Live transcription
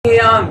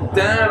I'm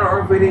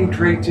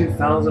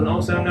Danrvdtree2000,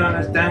 also known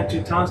as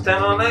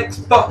Dan2000 on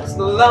Xbox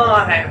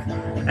Live,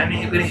 and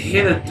you can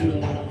hear the doom,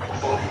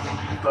 boom,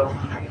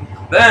 boom.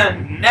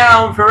 Then,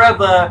 now and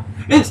forever,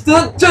 it's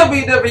the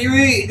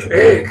WWE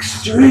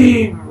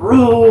Extreme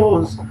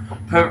Rules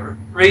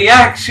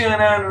reaction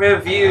and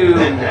review,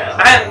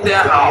 and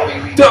now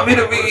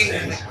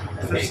WWE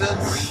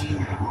presents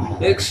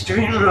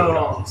Extreme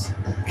Rules.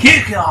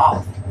 Kick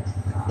off.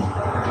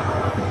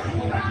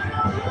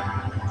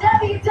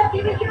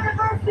 WWE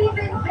Universe, we've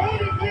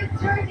invaded New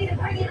Jersey to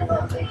bring you the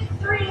most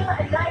extreme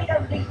night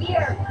of the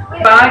year.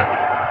 Back,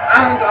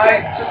 and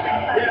I just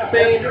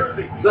made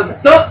the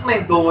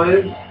Dudley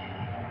Boys,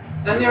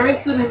 and they're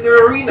instant in the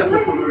arena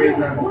for some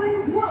reason.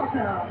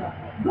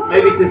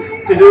 Maybe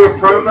to do a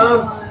promo?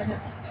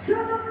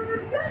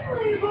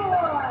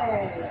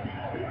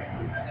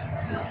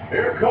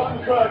 Here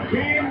comes a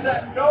team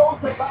that knows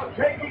about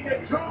taking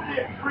it to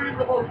the extreme,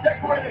 the most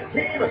decorated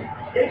team in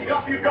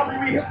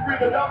WWE history,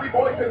 the Dudley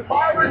Boys and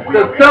Fighters.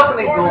 The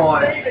Dudley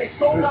Boys. There's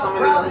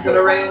somebody into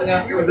the ring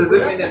after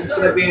presuming that it's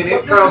going to be an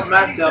improv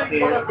matchup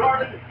here.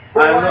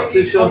 I'm not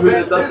too sure who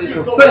the Dudleys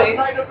will face. I'm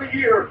not too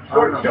sure.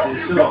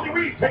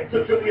 WWE takes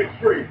it to the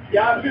extreme.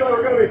 Yeah, I feel like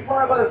we're going to be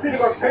flying by the seat of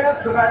our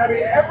pants tonight. I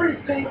mean,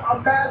 everything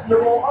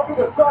imaginable under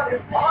the sun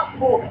is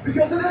possible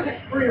because it is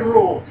Extreme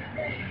Rules.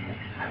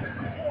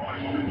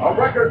 A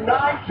record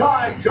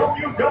 9-time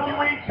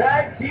WWE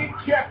Tag Team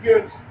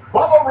Champions,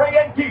 Bubba Ray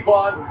and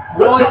Devon.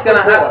 What is going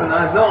to happen?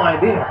 I have no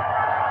idea.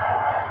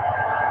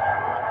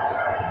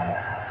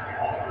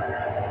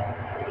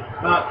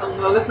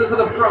 I'll listen to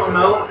the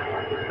promo,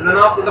 and then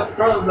after the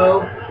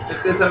promo,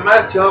 if there's a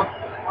matchup,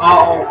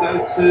 I'll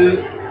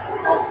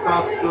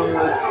fast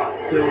forward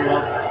to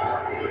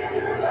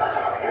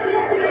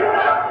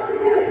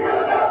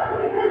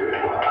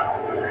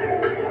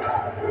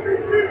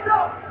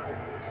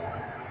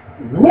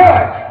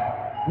What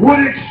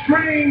would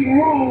Extreme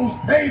Rules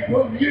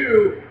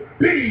pay-per-view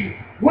be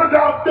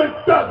without the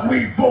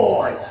Dudley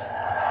Boys?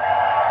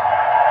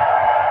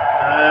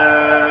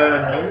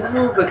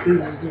 No, because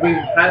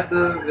we've had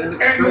the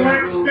Extreme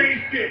Rules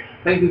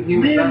pay-per-view.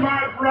 Me and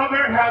my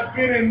brother have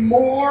been in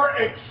more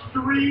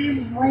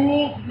Extreme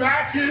Rules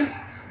matches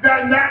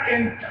than that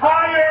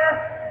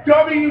entire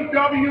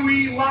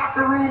WWE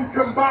locker room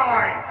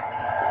combined.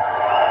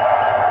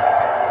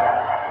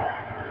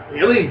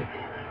 Really?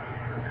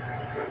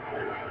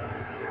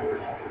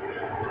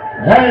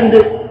 And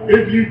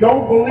if you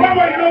don't believe...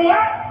 Well, you know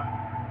what?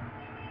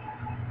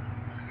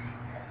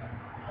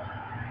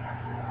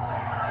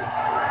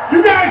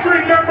 You guys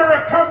remember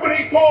a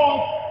company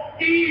called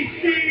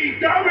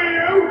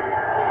ECW?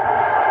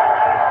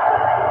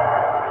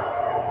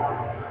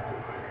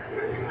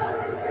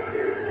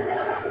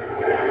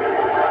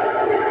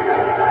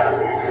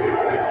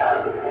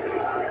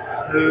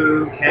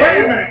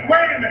 Okay.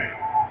 Wait a minute.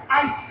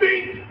 I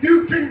think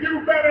you can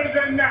do better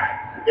than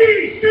that.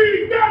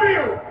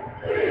 ECW!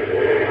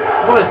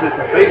 What is this, a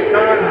face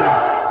turn?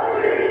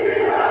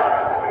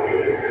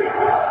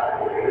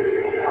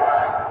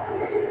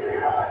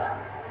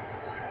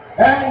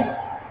 And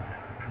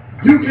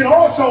you can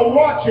also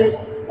watch it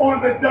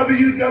on the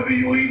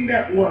WWE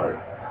Network.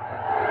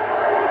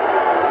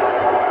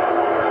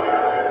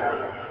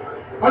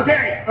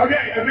 Okay.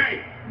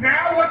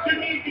 Now what you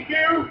need to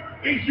do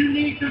is you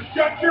need to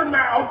shut your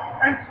mouth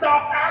and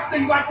stop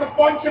acting like a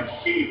bunch of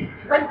sheep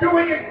and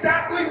doing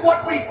exactly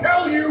what we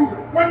tell you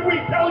when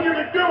we tell you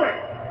to do it.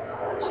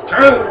 It's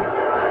true.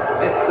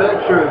 It's so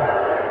true.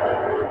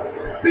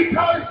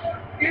 Because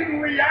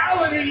in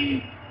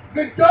reality,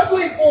 the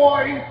Dudley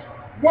Boys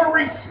were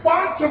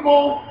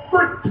responsible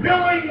for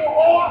killing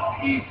off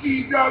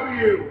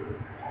ECW.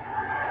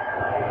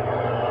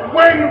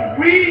 When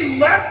we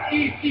left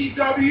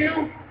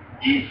ECW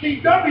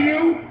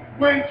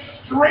went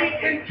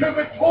straight into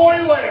the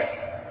toilet.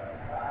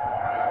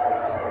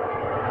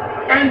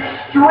 And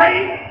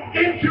straight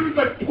into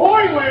the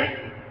toilet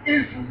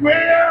is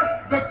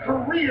where the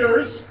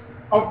careers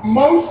of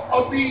most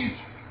of these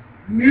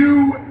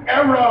new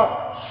era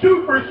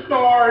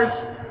superstars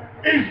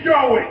is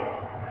going.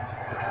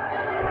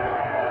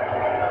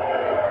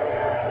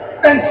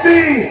 And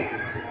see,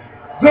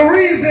 the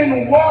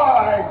reason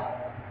why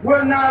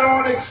we're not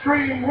on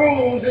Extreme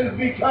Rules is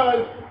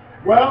because,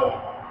 well,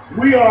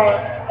 we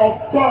are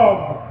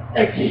above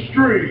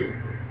extreme.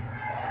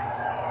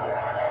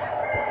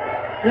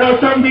 You know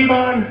something,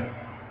 Devon?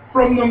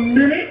 From the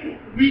minute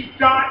we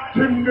got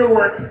to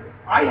Newark,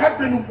 I have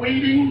been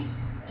waiting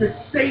to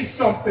say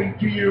something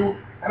to you,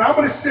 and I'm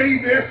going to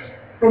say this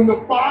from the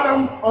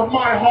bottom of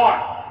my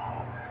heart.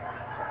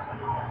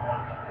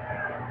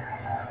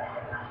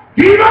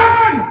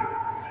 Devon!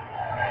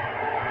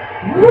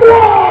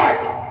 What?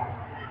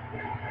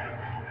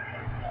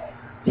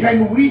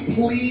 Can we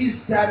please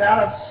get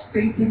out of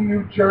stinking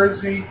New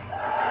Jersey?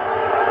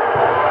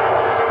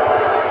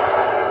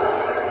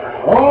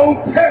 Oh,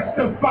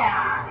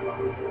 testify!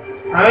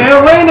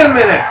 Wait a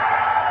minute!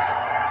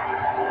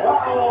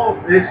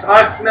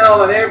 I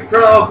smell an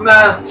improv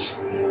match.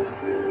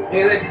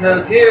 And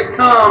because here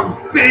comes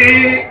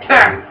Big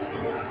Cat.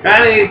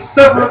 And he's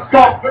super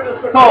soft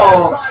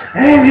tall,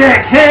 and you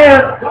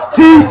can't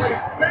teach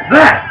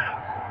that.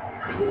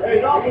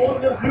 He's also one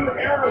of those new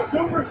era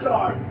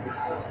superstars.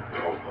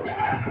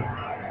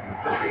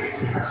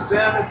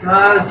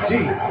 Sabotage G.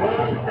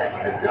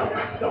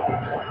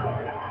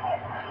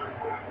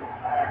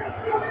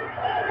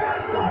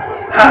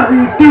 How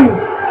you do?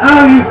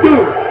 How you do?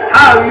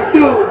 How you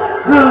do?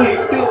 How you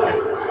do?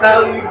 How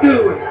you do?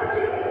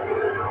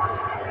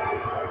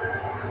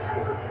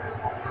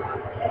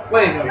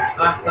 Wait a minute,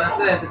 I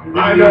said this is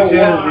I know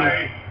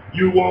why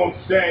you won't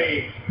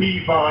say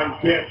Devon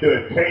get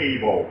the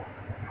table.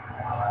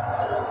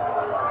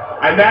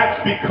 And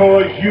that's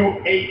because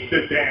you ate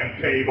the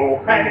damn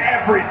table and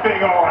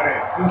everything on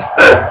it.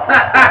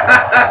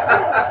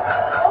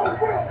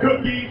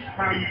 Cookies,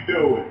 how you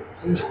doing?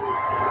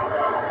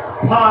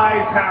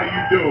 Pies, how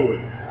you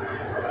doing?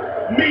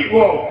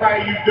 Meatloaf, how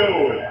you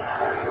doing?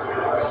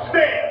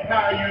 Steak,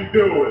 how you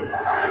doing?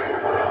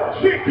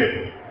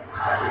 Chicken,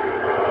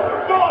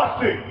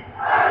 sausage,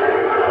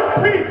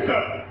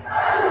 pizza,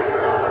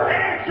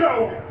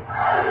 anchovy,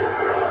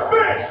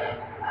 fish.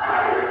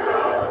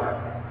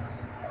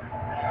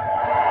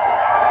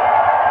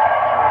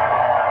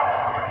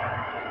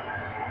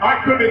 I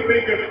couldn't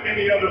think of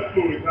any other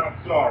foods, I'm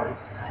sorry.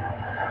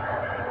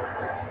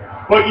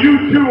 But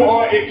you two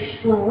are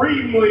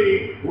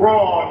extremely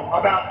wrong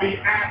about the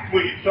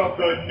athletes of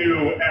the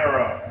new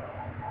era.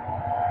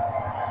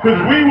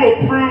 Because we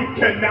will prove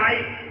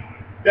tonight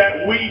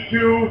that we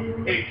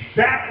do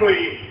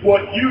exactly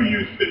what you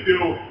used to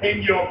do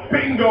in your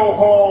bingo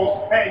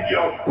halls and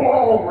your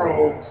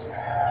ballrooms.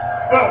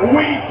 But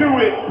we do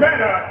it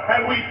better,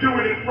 and we do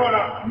it in front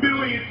of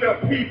millions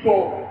of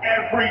people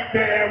every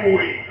damn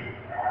week.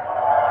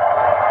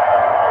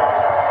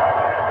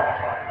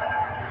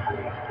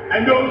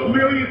 And those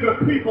millions of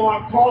people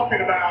I'm talking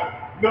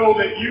about know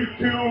that you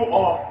two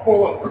are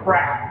full of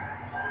crap.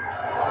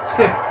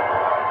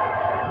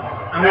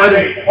 And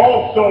they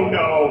also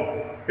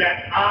know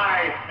that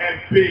I am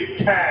Big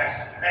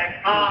Cass, and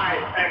I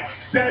am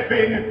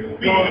 7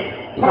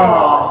 feet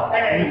tall,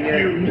 and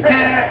you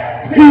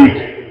can't teach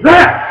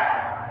that!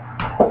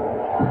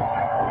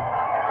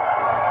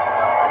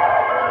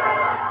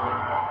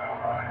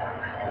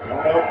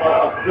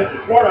 This is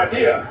a smart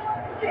idea.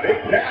 Big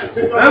Cass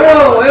is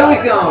oh, here we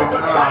go.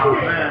 Oh,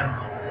 man.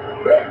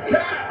 Big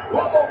Cass,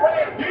 Bubba Ray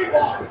and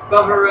Devon.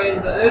 Bubba Ray,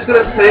 who's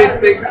going to save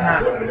Big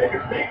Cass?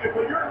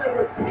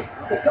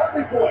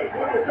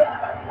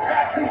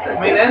 I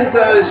mean,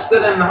 Enzo is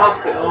still in the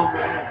hospital.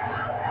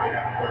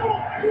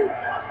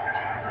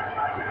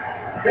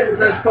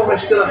 Enzo's probably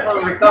still at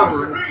home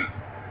recovering.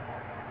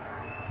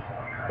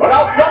 But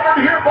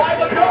outnumbered here by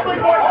the Dudley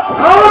Boys.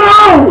 Oh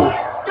no!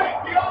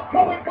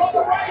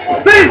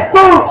 Big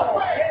boot!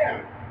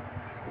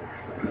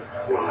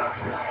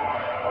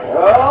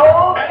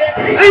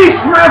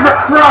 East River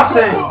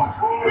Crossing!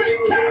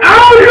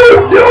 How you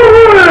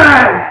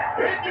doing?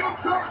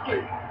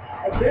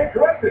 I can't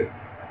correct it.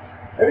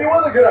 Maybe it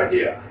was a good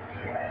idea.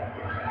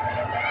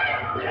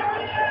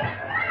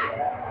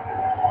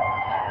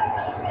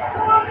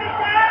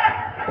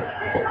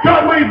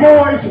 Dudley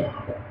boys,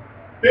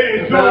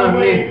 there's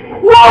only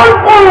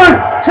one word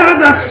to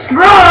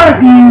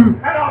describe you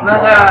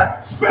that I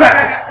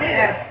spit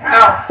it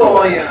out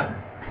for you.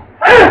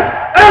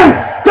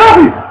 S-A-W-F-T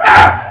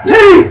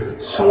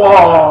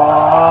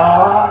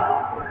Swat.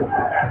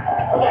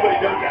 Nobody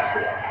does that.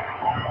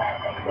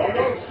 Well,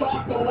 those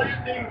soft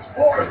landings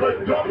for the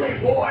Dudley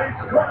boys,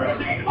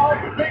 courtesy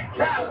of Big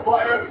Cass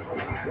players.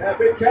 Yeah,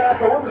 Big Cass,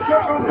 I wasn't sure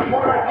if it was a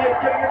smart idea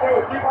getting in there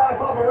with Devon and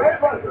Bubba Ray,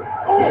 but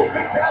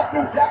Big Cass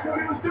knew exactly what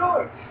he was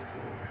doing.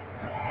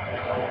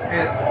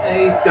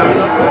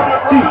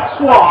 S-A-W-F-T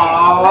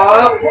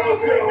Swat.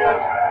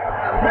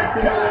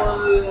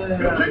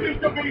 Continues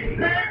to be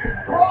big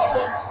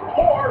problems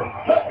for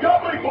the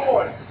Dudley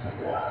boys.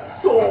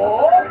 So,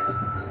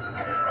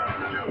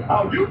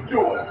 how you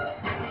doing?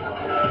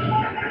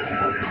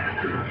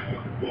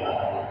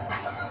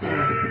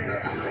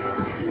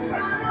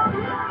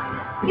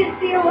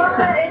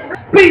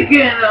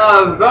 Speaking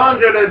of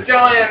Andre the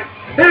Giant,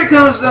 here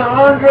comes the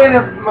Andre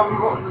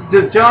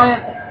the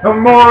Giant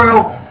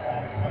Memorial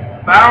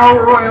Battle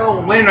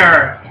Royal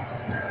winner,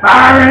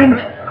 Baron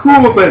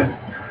Corbin.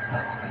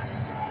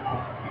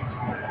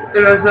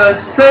 As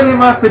I said in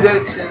my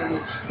prediction,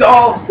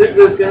 Dolph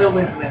Ziggler's going to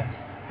win this.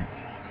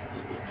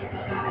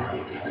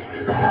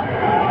 I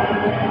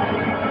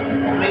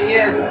mean,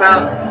 yeah, it's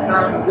about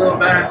time to go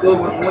back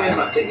over and win.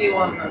 I think he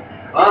won the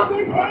I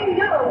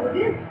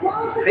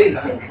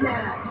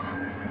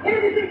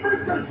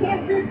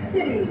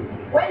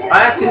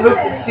actually looked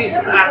to see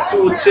some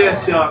actual chair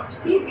shots,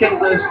 kick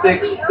those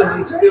sticks,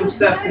 and still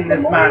steps in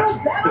this match.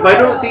 If I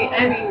don't see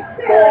any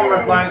form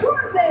of like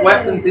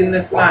weapons in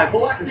this match,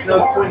 there's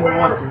no point in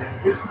watching it.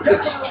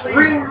 It's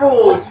extreme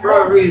rules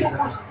for a reason.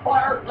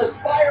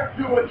 Aspire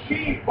to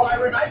achieve,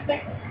 Byron. I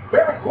think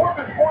Baron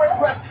Corbin's more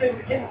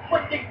interested in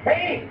inflicting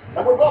pain,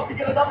 and we're about to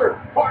get another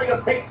party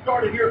of pain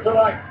started here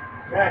tonight.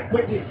 Yeah,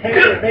 inflicting pain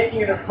and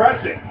making an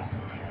impression.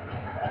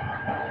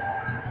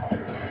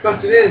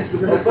 But it is,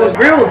 because it's called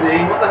Real D.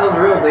 What the hell's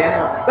Real D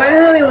anyway? But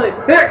anyway,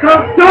 here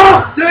comes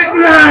Dolph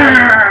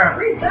Ziggler!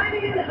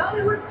 Residing in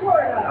Hollywood,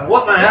 Florida. And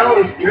what the hell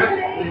is dressed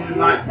in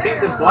like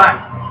pink and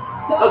black?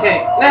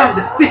 Okay, now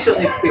it's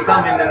officially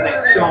becoming the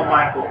next Shawn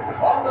Michaels.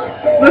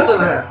 Listen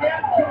to him.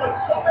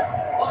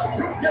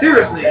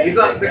 Seriously, he's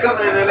like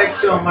becoming the next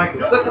Shawn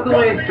Michaels. Look at the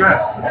way he's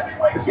dressed.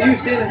 If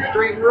you've seen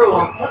Street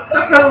Rules,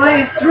 look at the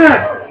way he's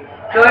dressed.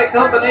 It's like a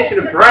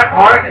combination of Bret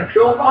Hart and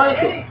Shawn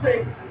Michaels.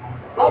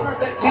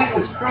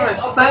 Jesus Christ,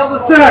 what the hell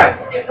was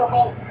that? It's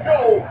about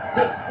no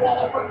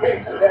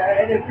disqualification.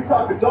 And if you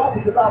talk to Dolph,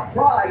 it's about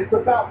pride. It's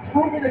about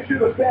proving that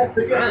you're the best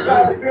against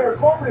guys like Baron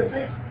Corbin and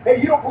thinks, hey,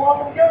 you don't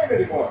belong in the game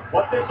anymore.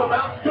 What this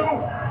amounts to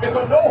is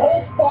a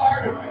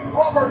no-holds-barred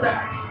rubber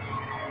match.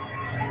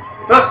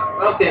 But,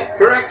 okay,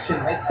 correction.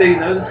 I'd say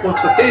no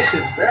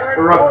disqualification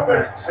for rubber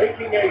match.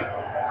 Taking a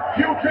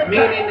huge impact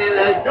Meaning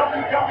that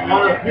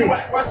WWE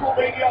US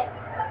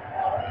WrestleMania.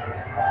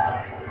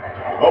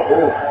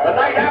 The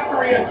night after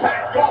he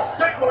attacked Dolph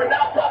Ziggler, and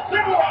now Dolph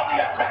Ziggler on the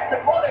attack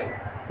and running.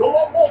 The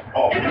almost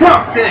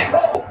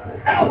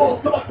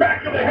elbows to the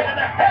back of the head and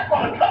a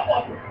headbutt.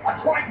 A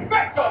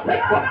trifecta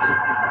headbutt.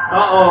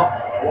 Uh-oh.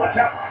 Watch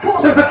out.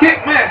 Super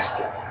kick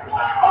missed.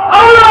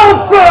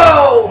 Oh,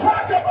 bro!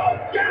 Talk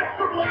about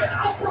dastardly and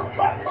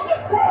uppercut to the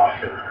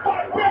groin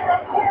by Baron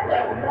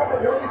Corbin. Remember,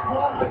 there is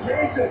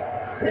qualification.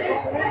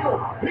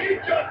 He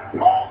just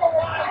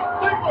pulverized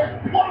Ziggler's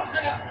plugs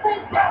in his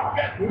fruit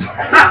basket. This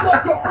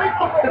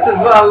is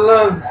what I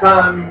love,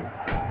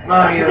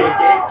 Mario.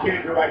 Game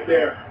changer right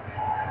there.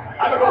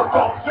 I don't know if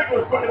Dolph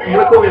Ziggler's going to be.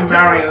 Look at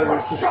Mario,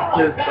 just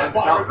I'm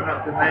not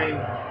pronouncing the name.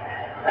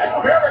 I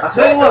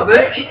tell you what,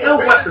 there ain't no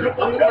weapons.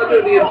 I'm gonna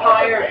do the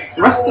entire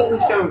rest of the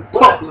show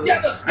topless.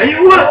 And you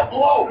would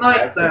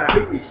like that.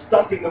 Completely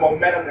stunting the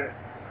momentum that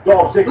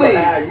Dolph Ziggler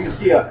had. You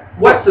see a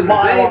weapons,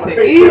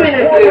 anything. Even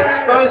if it's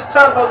exposed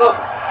top of the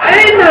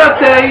end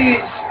of days,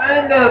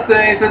 and that's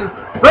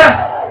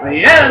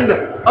the end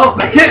of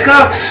the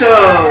kickoff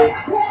show.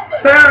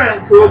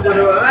 Baron Corbin,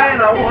 who I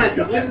wanted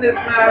to win this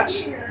match,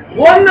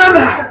 won the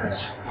match.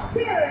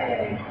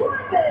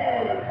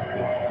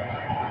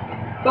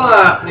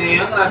 Fuck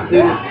me, I'm gonna have to do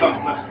this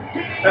topless.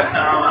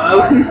 I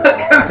was not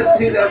going to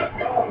do that,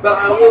 but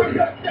I will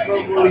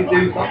probably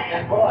do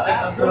something.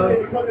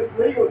 Because it's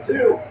legal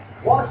too.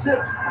 Watch this.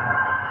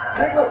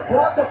 Ziggler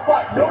brought the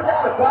fight, no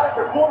doubt about it,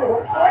 for Corbin,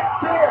 right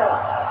there.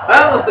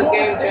 That was the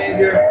game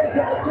changer.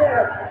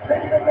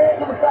 Taking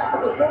advantage of the fact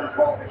that there's no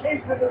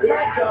disqualification in this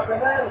matchup,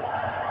 and then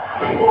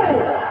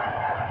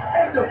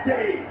end of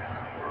days.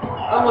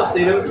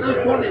 Honestly, there was no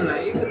point in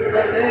that. You could have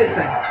done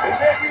anything.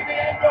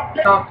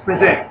 Chance to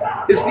predict.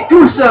 It's the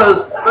Usos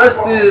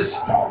versus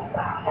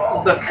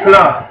the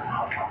Club.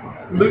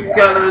 Luke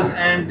Gallows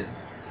and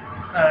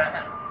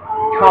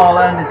Carl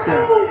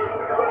Anderson.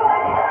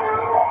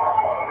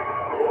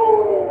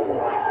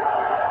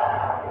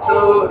 So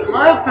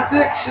my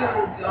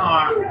predictions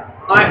are,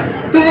 I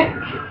think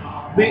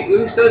the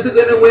Usos are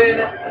going to win,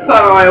 so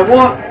I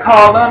want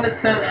Carl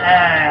Anderson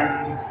and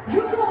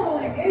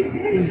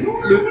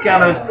Luke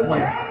Gallows to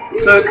win.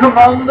 So come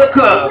on, the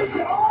Club.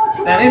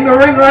 And in the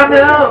ring right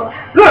now,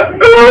 look!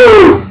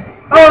 Oh!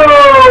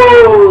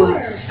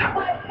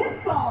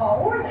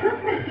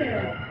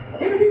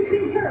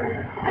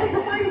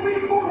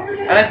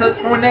 And it's a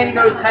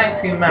tornado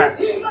tag team match.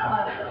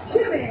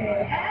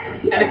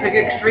 Anything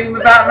extreme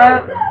about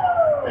that?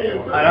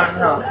 I don't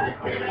know.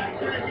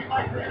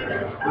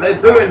 They're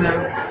booing them.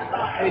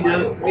 They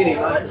do, really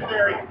much.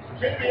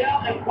 JBL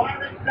and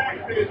Byron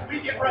Saxton, as we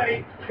get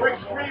ready for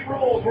Extreme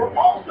Rules. We're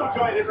also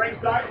joined at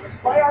ringside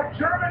by our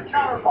German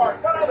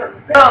counterpart, none other.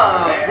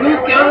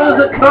 Luke Gallows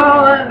and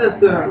Carl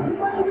Anderson.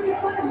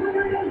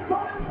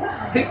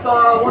 People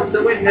want to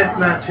win this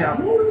matchup.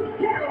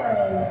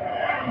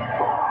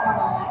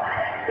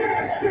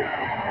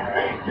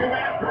 These two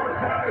men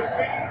first on the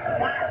scene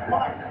last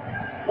month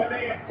when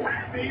they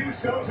attacked the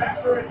Usos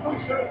after an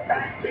Usos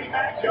tag team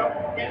matchup,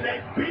 and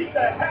they beat the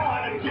hell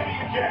out of J&J,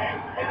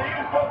 and the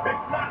Usos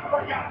have not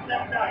forgotten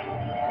that night.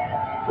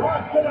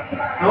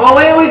 Oh,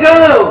 here we go!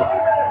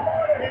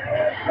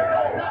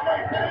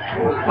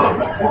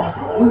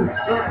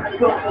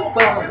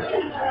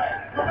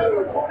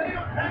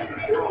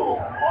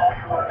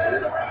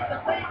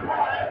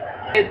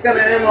 It's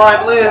gonna end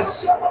like this.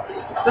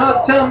 Don't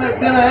tell me it's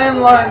gonna end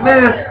like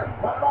this.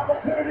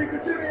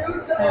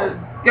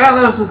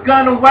 Gallows is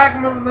gonna whack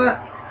him in the...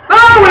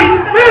 Oh, he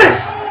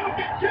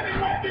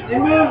missed! He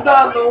moved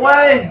out of the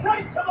way.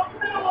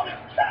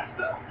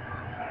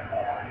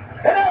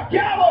 And now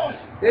Gallows!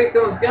 Here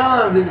comes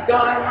Gallows, he's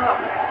got him up.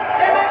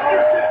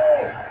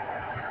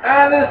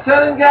 And it's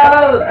turning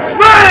Gallows.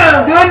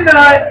 Bam! Good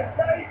night!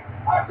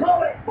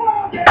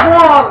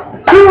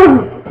 1,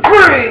 2,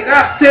 3!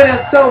 That's it,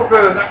 it's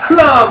over. The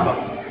Club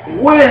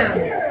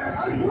wins.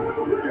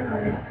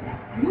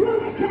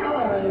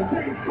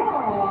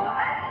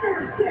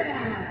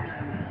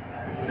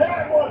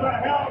 That was a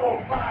hell of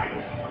a fight.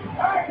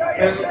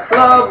 And the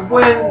Club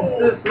wins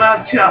this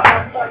matchup.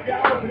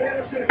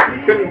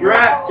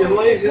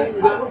 Congratulations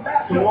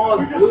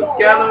towards Luke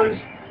Gallows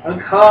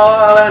And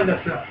Carl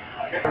Anderson.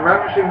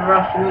 Ravishing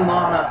Russian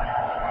Lana.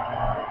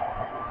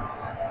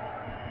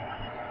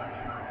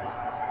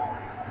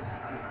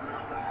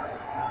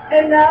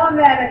 And now,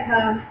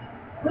 America,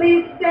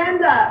 please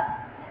stand up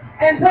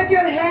and put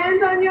your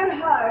hands on your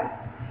heart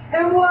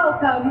and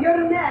welcome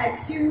your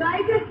next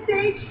United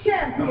States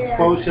champion.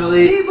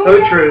 Unfortunately, so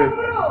true.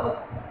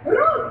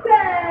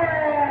 Rusev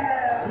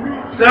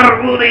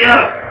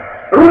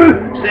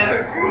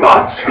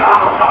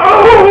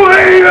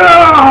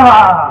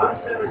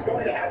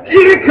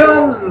Here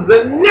comes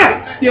the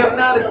next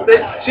United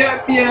States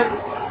champion,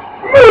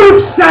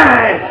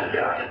 Rusev!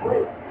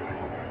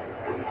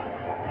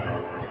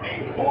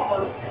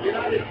 Former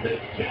United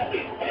States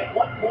champion, at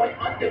one point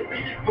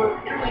undefeated for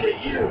nearly a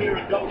year here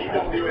in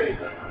WWE.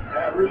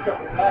 Rusev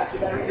was last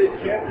United States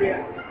champion.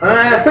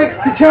 Thanks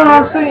to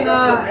John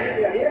Cena.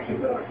 Yeah, he actually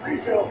did a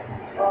pre-show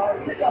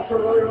kickoff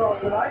earlier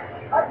on tonight.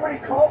 I've already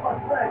called my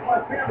friends,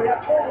 my family. I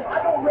told them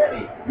I'm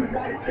already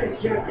United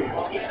States champion.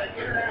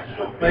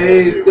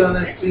 He's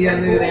gonna see a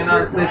new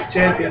United States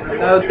champion,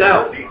 no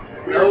doubt.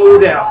 No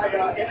doubt.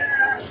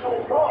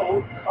 International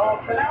road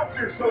of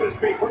announcers, so to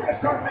speak. We're going to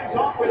start things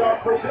off with our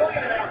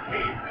Brazilian announce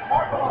team,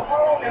 Marco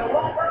Alfaro and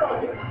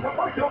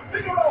Roberto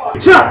Figueroa.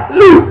 Lucha,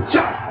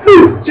 Lucha,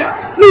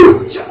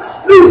 Lucha,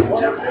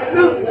 Lucha,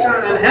 Lucha,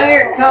 and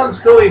here comes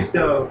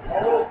Kalisto.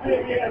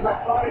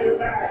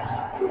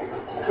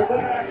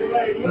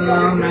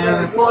 Oh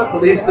man, poor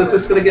Kalisto's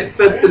just gonna get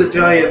fed to the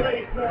giant.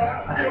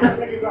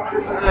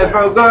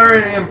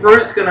 Bulgarian and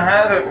Bruce gonna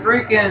have a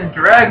freaking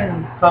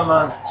dragon so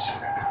much.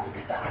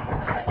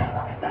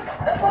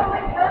 The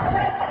following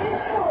contest is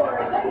for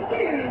the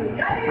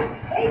United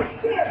States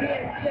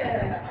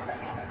Championship.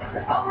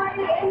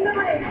 Already in the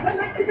ring from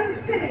Mexico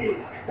City,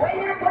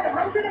 weighing in at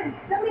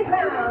 170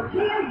 pounds, he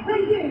is the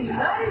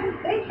United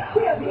States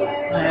Champion.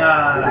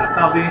 Yeah,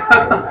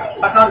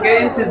 I can't get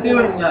into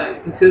doing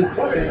that because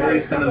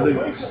he's gonna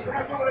lose.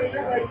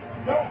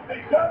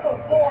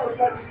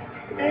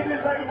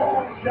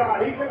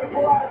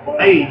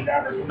 Hey,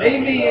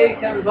 maybe he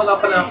can pull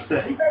up an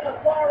upset.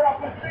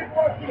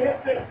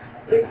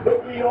 It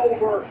could be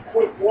over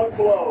with one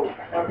blow.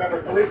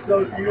 Remember,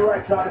 Kalisto's, you're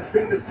right, John, has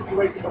been in this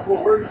situation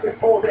before where you've been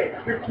told, hey,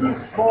 you're too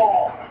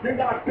small, you're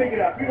not big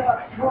enough, you're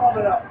not strong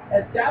enough.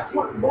 And that's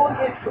what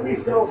motivates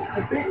Kalisto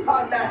in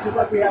big-time matches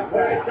like we have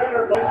tonight. This is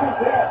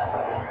it.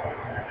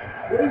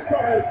 Kalisto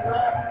has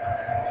not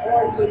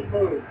hardly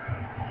moved.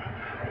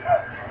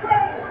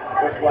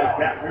 Just like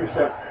that,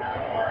 Rusev.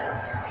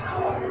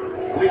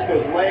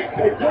 Kalisto's legs.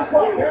 Hey, just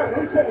like that,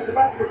 Rusev is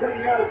about to become the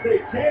United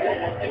States champion.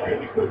 And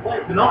Kalisto's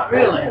legs. Not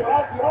really.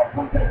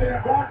 Rusev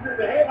in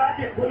the head, I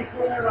get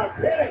Kalisto in there, I'm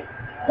kidding.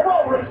 Come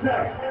on,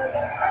 Rusev.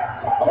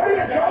 What are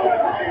you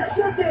doing? What you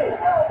should do?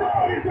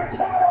 He's a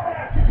title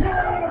match. You can't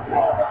have a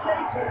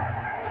qualification.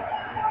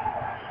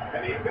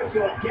 And the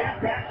official again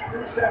backs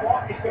Rusev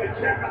off. He's going to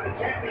check on the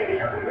champion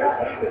here. We don't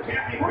believe the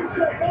champion.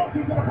 Rusev knows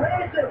he's in a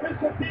panic there. This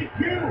is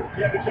DQ.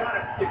 Yeah, but John,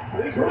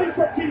 if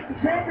Kalisto keeps the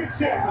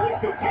championship,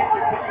 Kalisto can't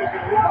continue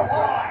to lose.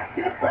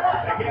 Get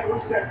back. Again,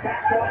 Rusev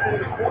backed off into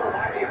the corner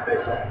by the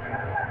official.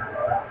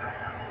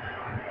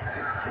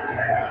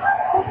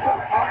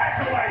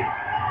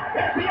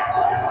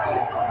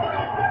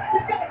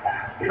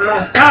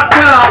 Stop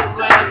now,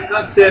 man.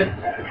 That's it.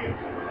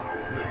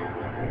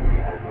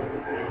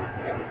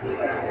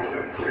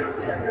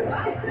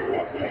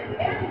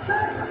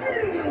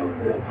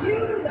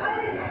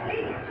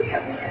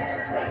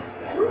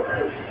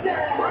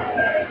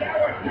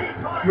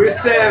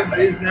 Rusev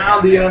is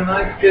now the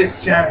United States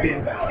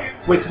champion,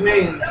 which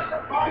means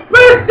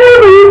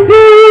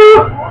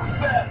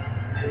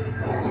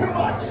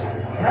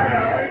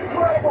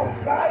Incredible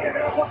value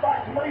effort by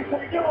Kalisto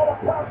to get all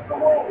across the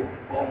world.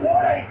 But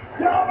what a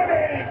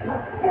dominating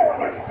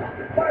performance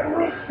by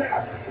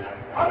Rusev.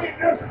 I mean,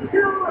 just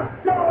pure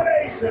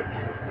domination.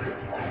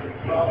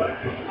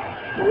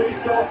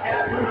 Kalisto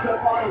and Rusev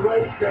on the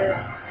ropes there.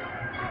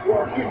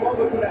 Well, he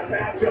wasn't for that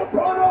matchup.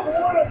 Run up,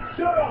 one up,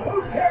 shut up.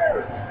 Who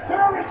cares?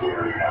 There is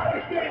your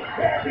United States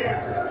champion.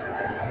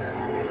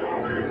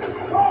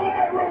 All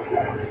right,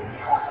 Rusev.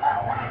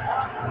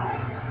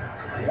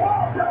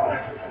 Well done.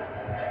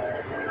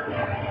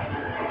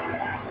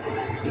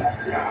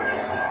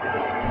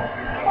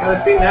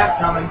 I've seen that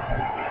coming.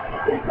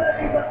 He said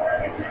he's the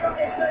greatest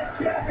United States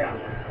champion.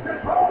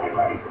 This holy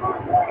race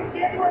moved on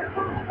January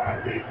 1st,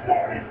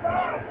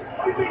 1975.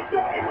 He beat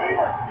Johnny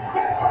Weaver.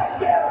 That right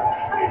there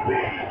may be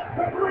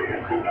the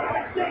greatest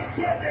United States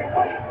champion.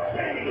 Wait and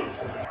see.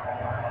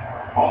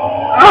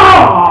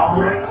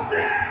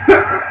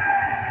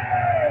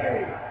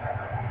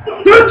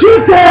 Don't you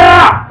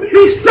dare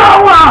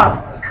bestow us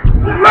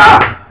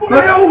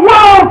the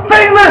world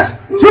famous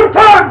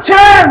two-time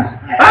champs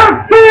and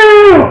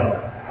feel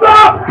the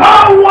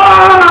power!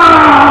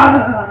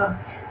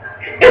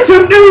 It's a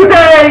new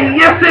day,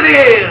 yes it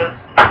is!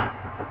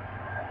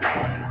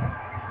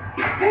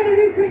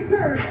 Introducing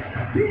first,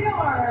 we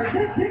are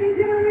the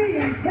WWE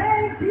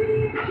Tag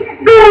Team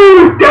Champions.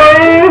 New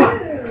day!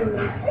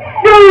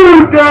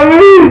 New day!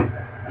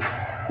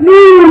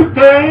 New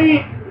day!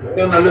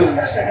 gonna lose.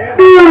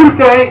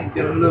 Tuesday,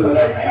 gonna lose.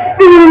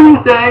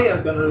 Tuesday,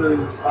 I'm gonna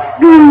lose.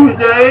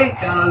 Tuesday,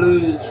 gonna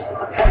lose.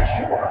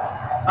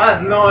 I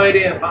have no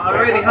idea, but I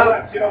really hope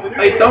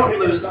I don't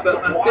lose, but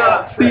I've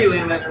got a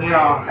feeling that we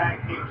are. Tag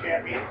team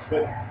champions,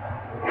 but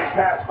this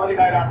past Monday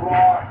night on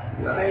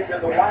Raw, they've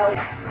been the Wild.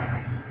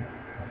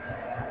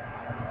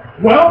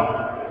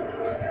 Well,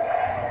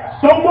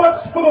 so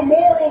much for the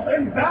morals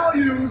and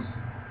values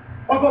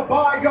of a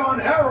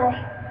bygone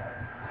era.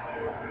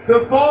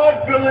 The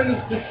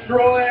vaudevillains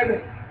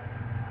destroyed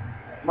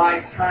my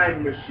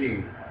time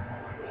machine.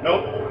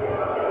 Nope.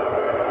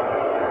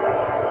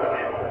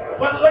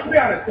 Well, let's be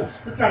honest,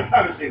 it's not a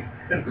time machine.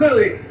 It's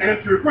clearly an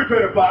empty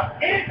refrigerator box.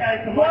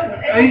 It was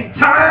A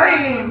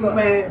time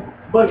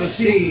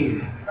machine.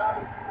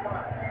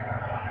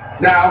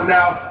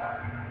 Now,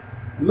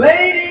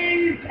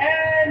 ladies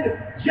and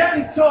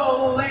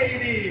gentle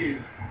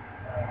ladies.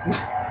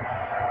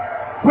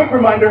 Quick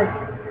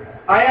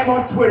reminder, I am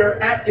on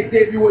Twitter at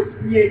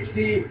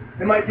XavierWoods,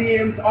 and my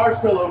DMs are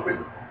still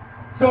open.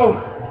 So,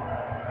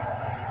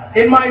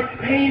 in my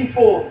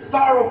painful,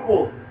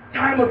 sorrowful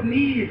time of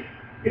need,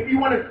 if you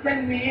want to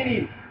send me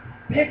any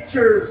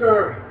pictures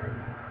or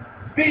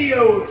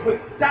videos with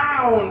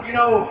sound, you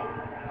know,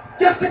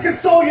 just to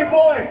console your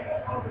boy,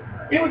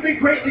 it would be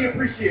greatly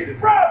appreciated.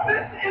 Bro,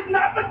 this is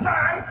not the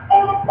time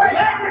or the place.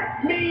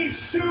 Let me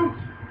shoot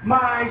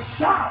my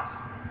shot.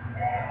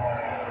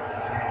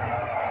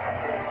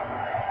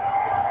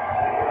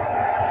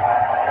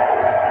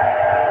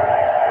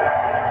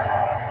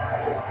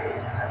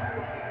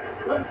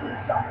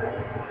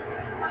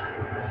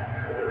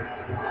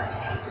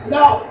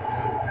 Now,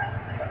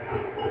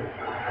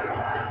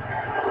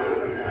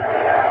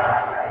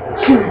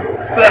 Shoot.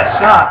 Best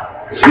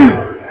shot.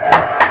 Shoot.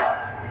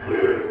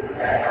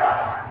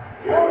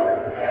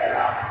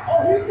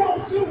 he's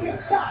gonna shoot his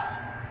shot.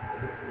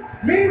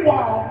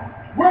 Meanwhile,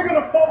 we're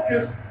gonna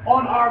focus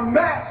on our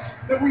match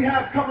that we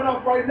have coming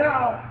up right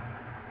now.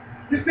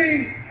 You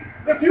see,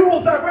 if you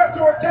will direct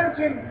your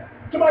attention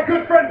to my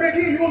good friend Big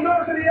E, you will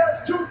notice that he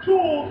has two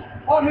tools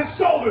on his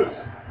shoulders.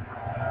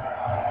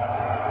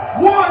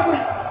 One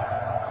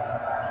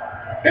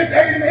is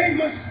Aiden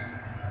English,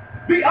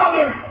 the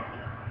other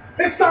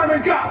is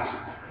Simon Gotch.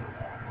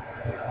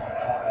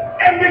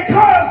 And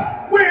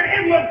because we're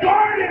in the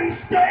Garden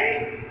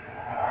State,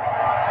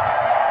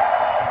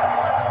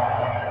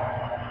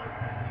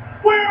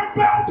 we're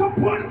about to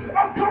put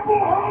a couple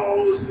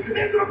holes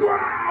in the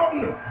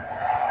ground.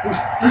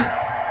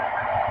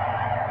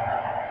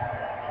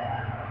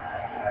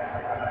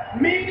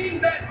 Meaning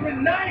that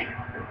tonight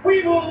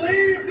we will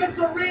leave this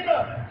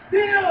arena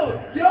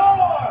still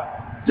your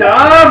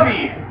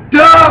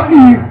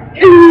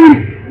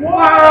WWE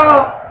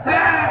World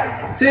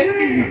Tag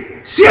Team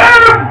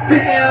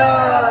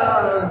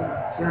Champions!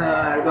 I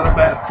got a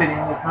bad feeling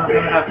it's not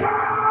gonna happen.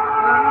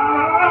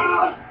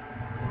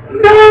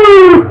 No!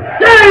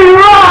 Stay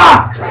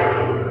rock!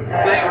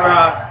 Stay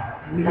rock.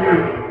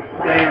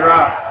 Stay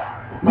rock.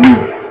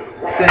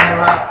 Stay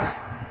rock.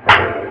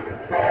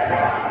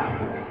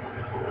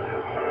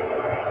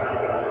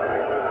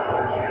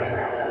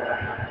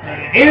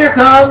 And here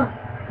comes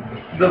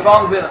the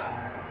vaudevillain.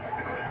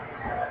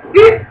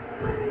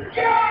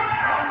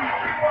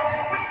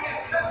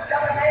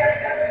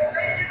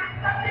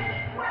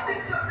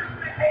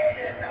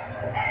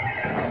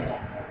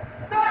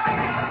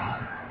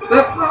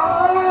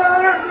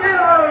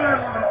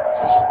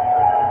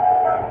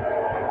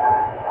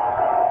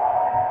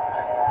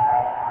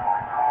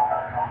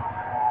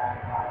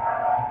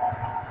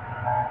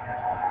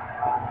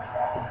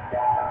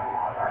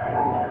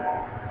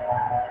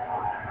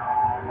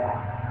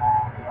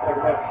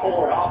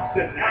 Polar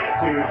opposite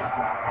attitude.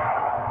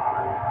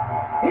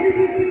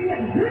 Introducing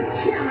the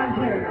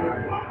challenger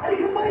at a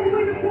combined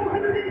weight of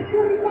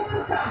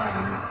 441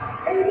 pounds,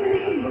 Aiden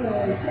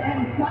English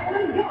and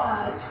Simon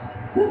Gotch,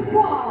 the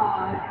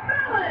vaudevillain.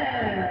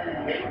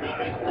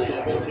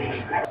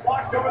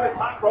 Walked over the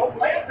top rope,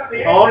 lands on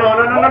the Oh no!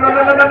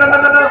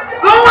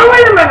 Oh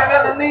wait a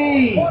minute! The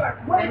knee! What a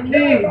great The kick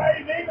knee! by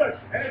English.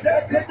 And is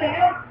that hit to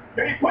him?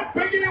 Can he put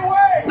Biggie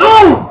away?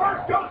 No!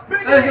 First goes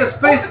Biggie. There's his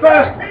face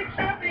first. Team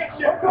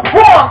championship. 1, 2,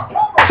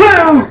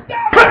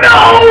 but no!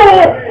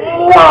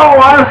 Whoa!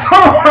 I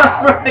saw that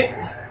right.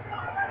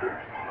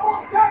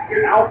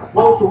 How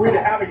close are we to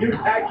having new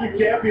tag team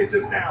champions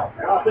now? I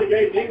don't think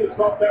Aiden English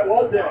thought that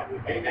was it.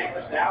 Aiden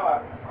English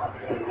now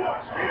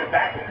streaming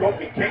back to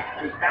Kofi Kingston,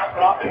 who's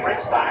bouncing off at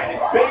ringside.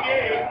 It's Big E.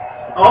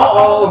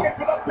 Uh-oh. Looking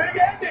for the big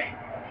ending.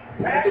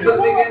 It's a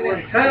big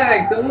ending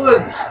tag. The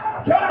Woods.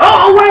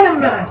 Oh, wait a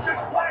minute.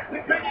 Just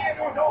blasted Big E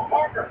into a no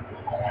Parker.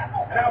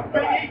 And now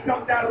Big E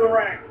comes out of the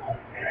ring.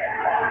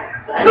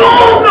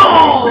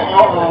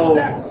 No!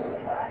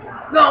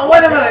 No,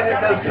 wait a minute.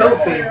 That's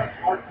Kofi.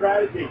 Smart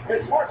strategy.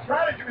 It's smart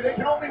strategy, but they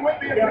can only win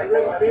the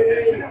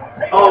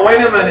Oh,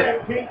 wait a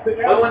minute.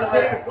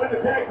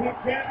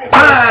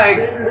 Tag!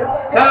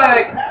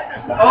 Tag!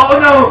 Oh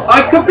no,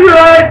 I could be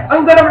right!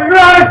 I'm gonna be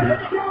right!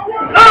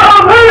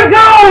 Oh, here it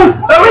goes!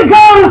 There it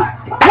goes!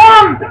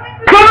 1,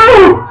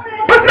 2,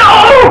 but no!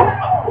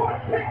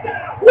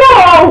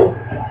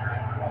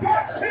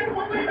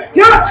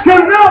 just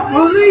cannot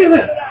believe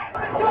it.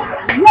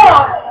 1,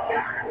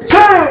 2,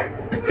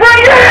 3,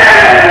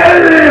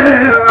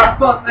 yeah! I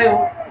thought they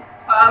were,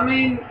 I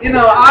mean, you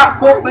know, I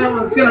thought they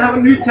was going to have a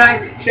new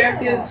tag team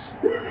champions,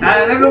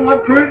 and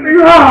everyone proved me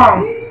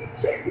wrong.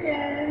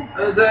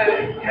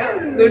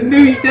 The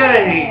New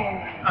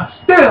Day are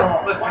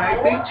still the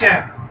tag team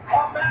champions.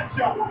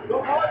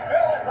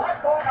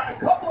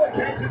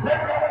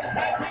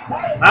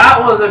 That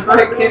was a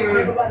freaking...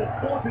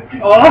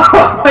 Oh,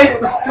 they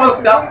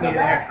smoked up me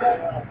there.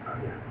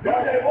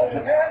 Once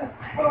again,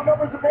 little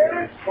numbers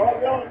advantage.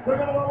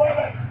 Criminal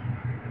 11.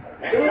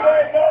 New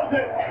Day knows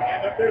it.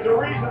 And if there's a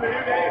reason the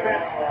New Day have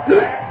been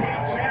tag team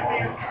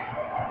champions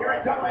here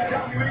at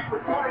WWE for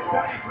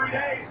 273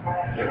 days,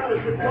 you know,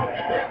 there's been so much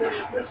damage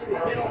officially.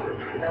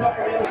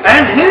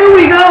 And here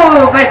we go,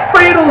 the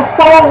fatal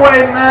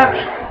four-way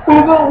match for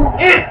the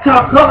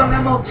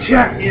Intercontinental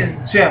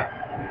Championship.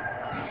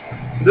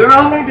 There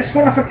are no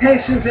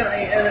disqualifications in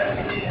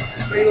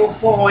a fatal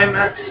four-way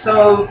match,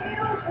 so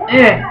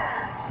yeah.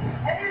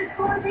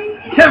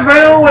 Kevin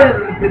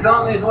Owens is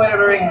on his way to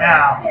the ring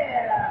now.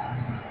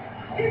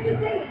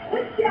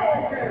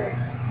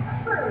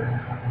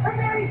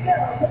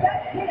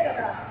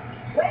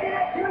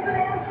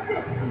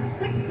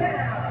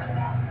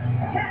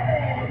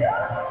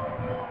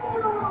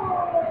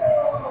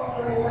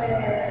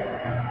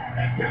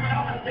 Kevin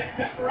Owens gets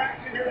set for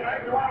action here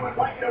tonight. So I would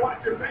like you to watch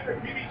your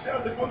favorite TV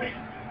shows and movies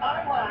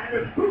online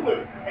with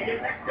Hulu and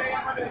get next day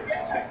unlimited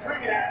instant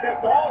streaming access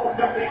to all of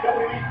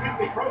WWE's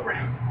weekly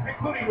programs,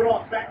 including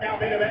Raw, SmackDown,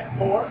 Main Event, and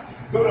more.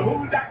 Go to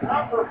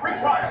Hulu.com for a free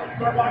trial and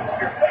start watching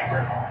your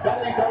favorite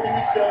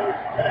WWE shows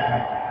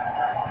today.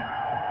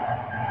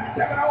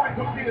 Kevin Owens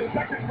will be the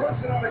second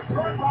person on the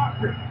current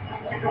roster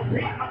to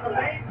compete on the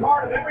main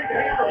card of every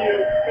pay-per-view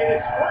in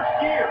his first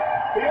year.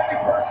 The only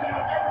person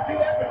who will ever do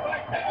that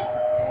besides him,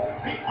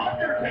 The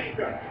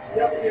Undertaker.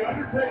 Yep, The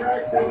Undertaker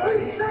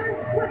actually.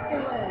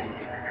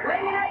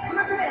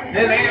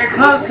 And here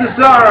comes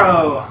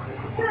Cesaro.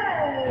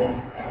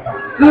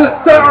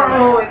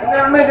 Cesaro is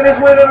now making his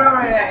way to the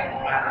ring.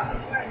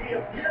 He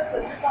appears to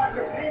did not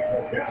compete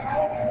for Kevin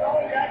Owens. All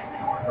he actually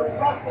won for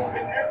Russell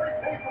in every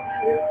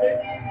pay-per-view his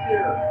debut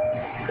year.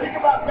 Think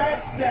about that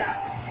stat.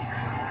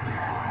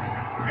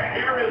 And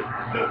here is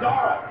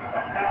Cesaro.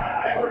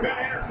 Ever been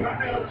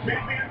Intercontinental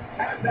Champion?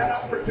 Has that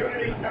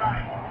opportunity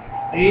tonight.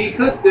 He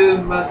could do,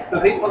 but the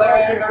people that are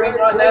in the ring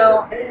right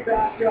now,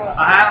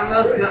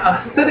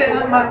 I said it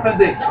in my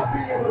prediction.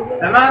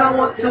 No matter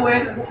what to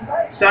win,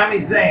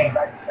 Sami Zayn.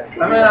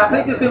 I mean, I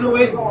think it's going to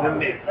win The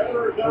Miz.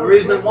 The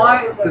reason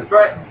why is because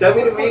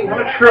WWE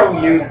want to show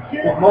you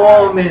with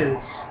more Miz.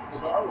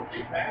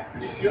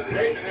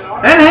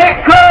 And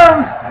here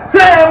comes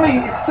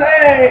Sami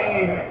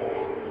Zayn.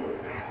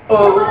 Oh.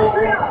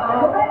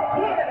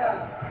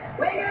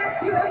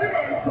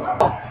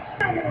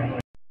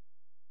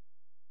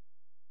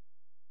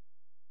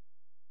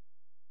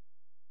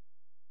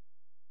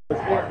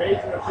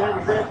 Formation of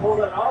Sami Zayn pulled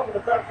it off, and the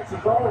fact that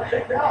Cesaro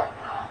kicked out.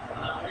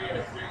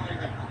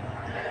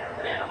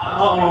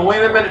 Oh,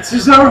 wait a minute.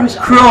 Cesaro's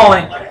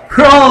crawling.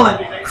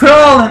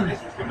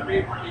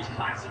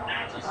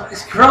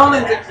 He's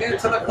crawling to get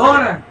to the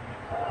corner.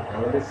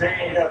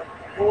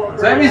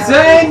 Sami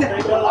Zayn.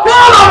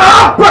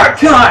 Oh,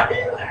 uppercut!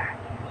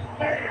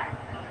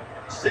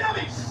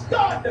 Sami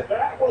stunned.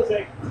 That was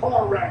a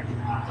car wreck.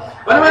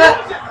 Wait a minute.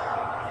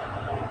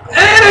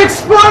 An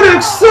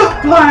exploding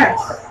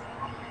suplex.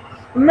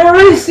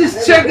 Maurice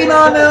is checking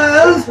on her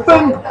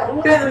husband.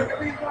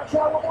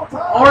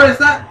 Or is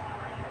that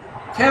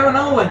Kevin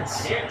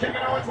Owens?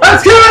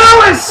 That's Kevin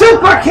Owens!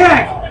 Super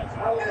kick!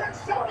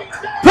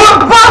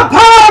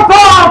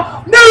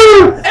 Pop!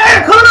 New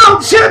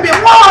Intercontinental Champion!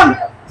 1,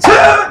 2,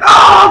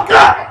 oh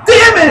god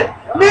damn it!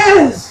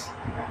 Miz!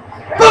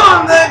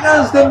 Boom! There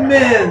goes the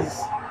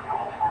Miz!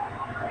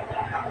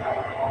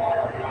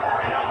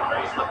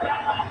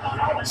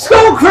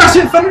 Skull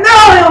crushing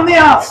finale on the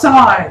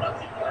outside!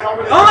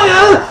 Oh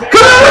yeah!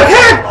 Good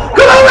kick!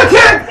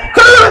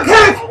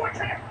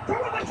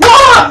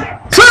 1,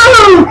 2,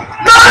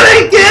 not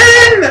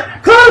again!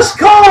 Close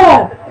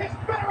call!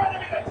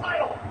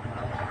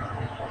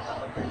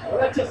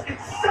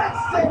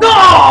 No!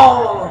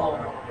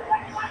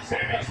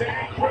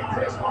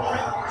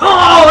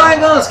 Oh, there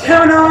goes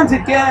Kevin Owens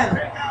again!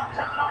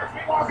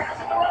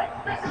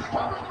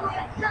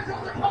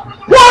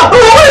 What?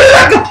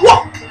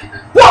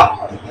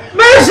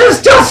 Miz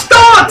has just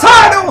stole a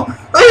title!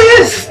 He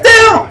is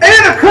still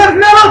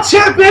Intercontinental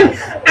Champion,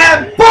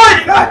 and boy,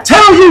 I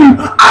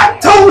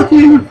told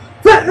you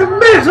that the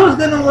Miz was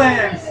gonna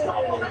win.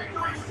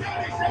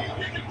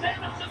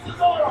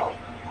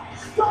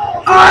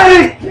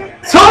 I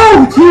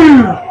told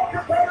you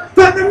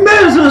that the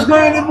Miz was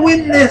going to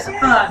win this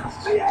match.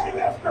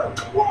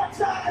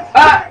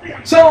 I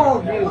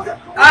told you,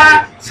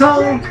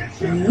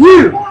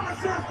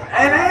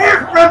 and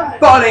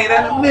everybody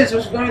that the Miz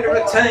was going to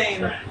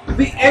retain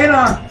the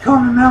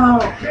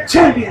Intercontinental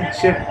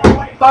Championship.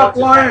 Bob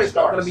Wire is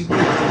not going to be here.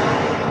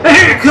 And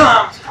here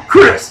comes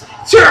Chris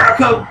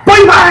Jericho,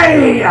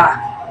 baby!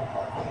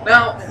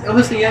 Now,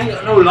 obviously, he ain't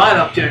got no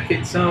light-up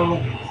jacket, so.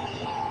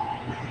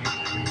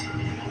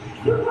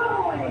 The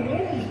following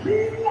is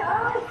the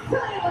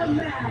Asylum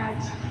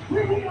match,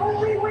 where the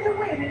only way to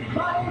win is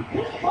by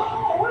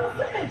pinfall or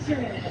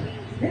submission.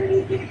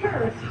 Introducing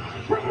first,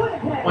 from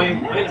Winnipeg, Wait a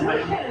Manitoba,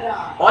 minute.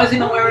 Canada. Why is he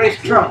not wearing his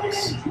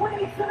trunks?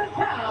 227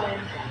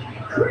 pounds,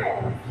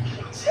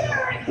 Chris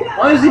Jericho.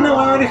 Why is he not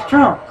wearing his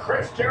trunks?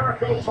 Chris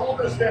Jericho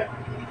told us that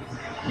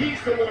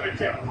he's the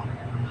lunatic.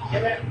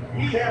 And that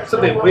he has It's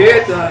a bit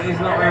weird that he's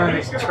not wearing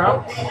his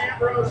trunks. Dean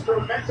Ambrose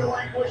through mental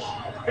anguish,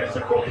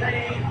 physical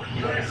pain,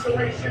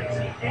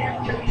 lacerations,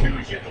 and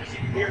contusions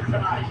here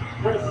tonight.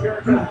 Chris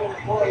Jericho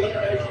getting more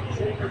elimination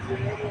chambers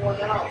than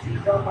anyone else. He's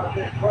talking about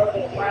the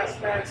incredible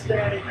last man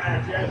standing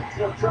match. He had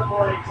the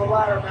Triple H, the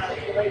ladder match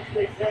with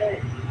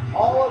HBK.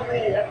 All of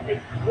the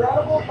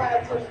incredible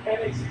matches and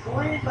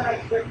extreme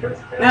matches that Chris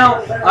Jericho Now,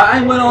 has had.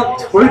 I went on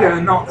Twitter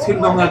not too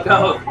long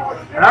ago,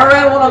 and I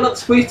read one of the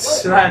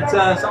tweets that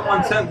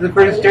someone sent to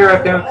Chris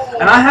Jericho,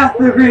 and I have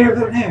to agree with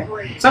him here.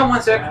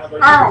 Someone said,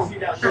 "Oh,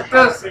 if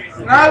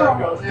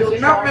you're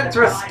not meant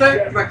to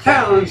respect the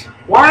cage,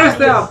 why is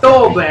there a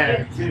door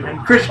there?"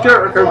 And Chris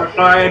Jericho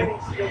replied,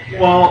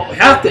 "Well, we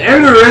have to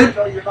enter it,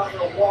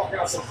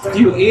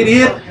 you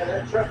idiot."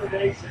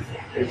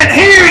 And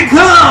here he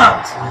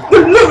comes, the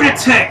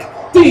lunatic,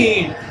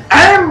 Dean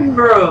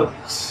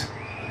Ambrose.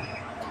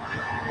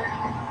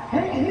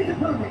 And his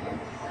opponent,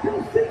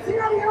 from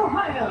Cincinnati,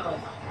 Ohio,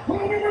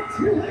 weighing in at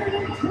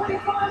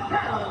 225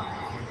 pounds,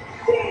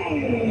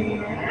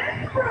 Dean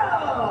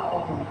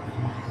Ambrose.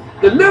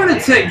 The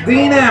lunatic,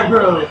 Dean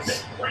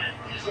Ambrose.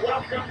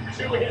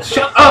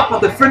 Shut up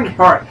with the fringe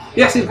part.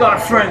 Yes, he's got a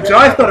fringe.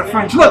 I've got a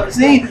fringe. Look,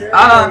 see? And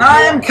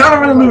I am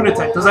kind of a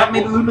lunatic. Does that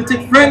mean the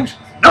lunatic fringe?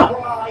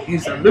 No.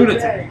 He's a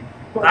lunatic.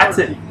 That's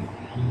it.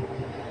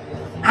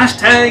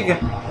 Hashtag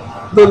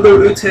the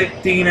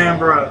lunatic Dean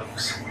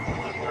Ambrose.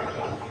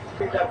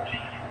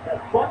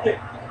 That bucket.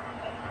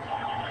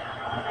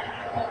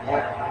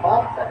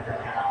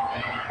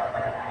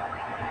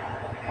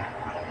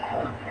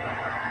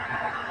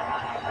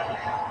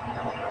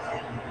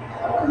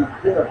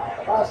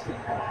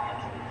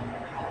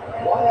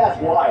 Why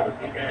ask why?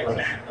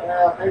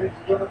 Maybe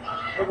he's going to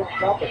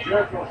drop the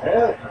Jericho's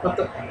head. What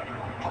the?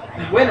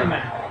 Wait a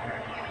minute.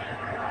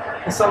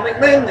 There's something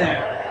in there.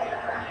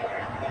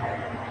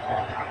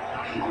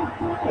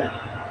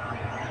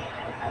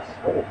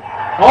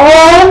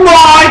 Oh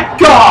my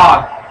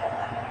God!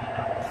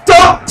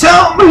 Don't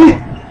tell me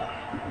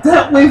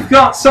that we've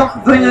got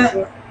something in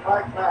it.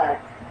 Right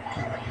back.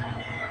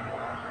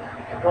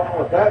 I don't know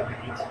what that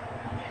means.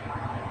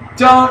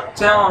 Don't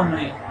tell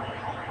me.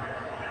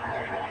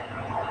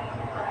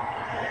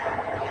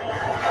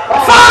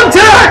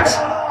 Thumbtacks!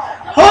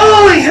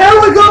 Holy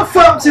hell, we got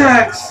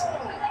thumbtacks!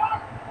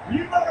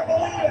 You better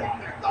believe it.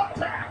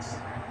 Thumbtacks.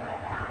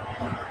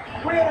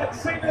 We haven't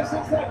seen this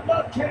since that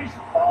nutcase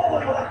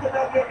Foley left the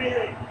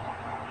WWE.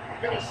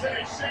 I'm gonna say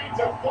shades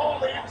of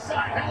Foley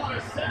inside Hell in a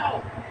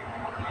Cell.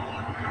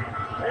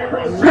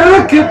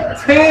 Look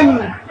at him!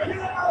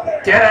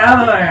 Get out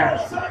of there!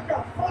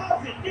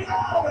 Get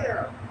out of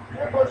there!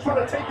 Everyone's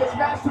trying to take this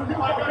match to a new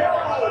level.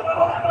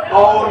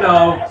 Oh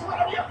no.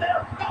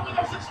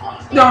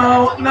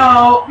 No,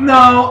 no,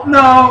 no,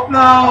 no,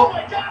 no.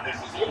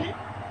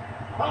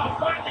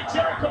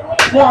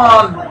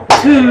 1,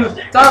 2,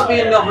 don't be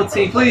a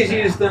novelty, please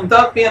use them.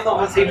 Don't be a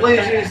novelty,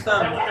 please use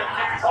them.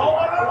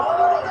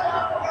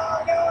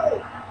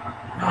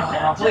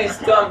 Oh, please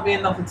don't be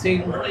a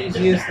novelty, please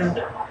use them.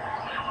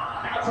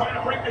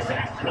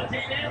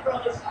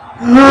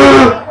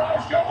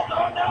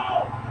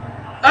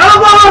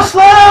 Elbow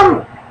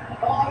slam!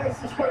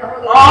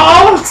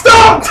 Oh,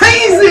 stop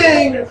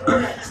teasing!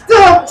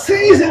 Stop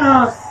teasing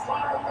us!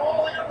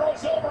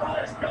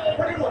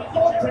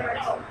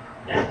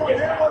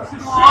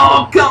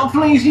 Oh, God,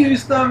 please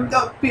use them.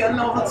 Don't be a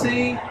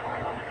novelty.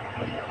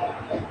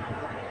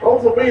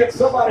 Those will be in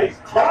somebody's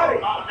body.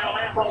 Oh, no,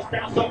 Ambrose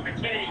bounced off the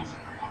cage.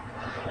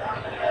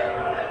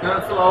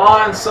 Going for the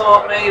lion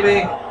salt,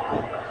 maybe.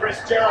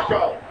 Chris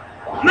Jericho.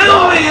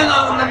 No, he is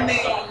on the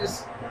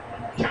knees.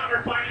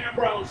 Countered by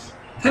Ambrose.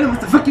 Hit him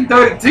with the freaking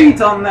dirty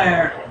teeth on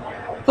there.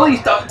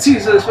 Please don't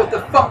tease us with the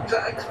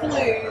thumbtacks,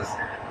 please.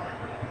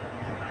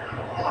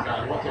 Oh,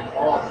 God, look at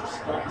all the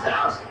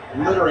thumbtacks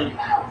littering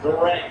the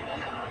ring.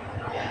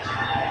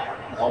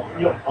 Oh,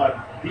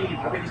 Dean,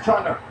 I think he's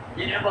trying to...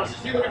 Dean Ambrose,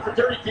 is he looking for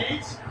dirty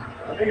deeds?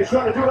 I think he's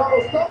trying to do it on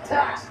those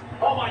thumbtacks.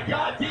 Oh, my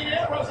God, Dean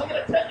Ambrose looking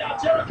to take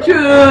out Jericho.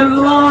 Good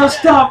Lord,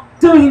 stop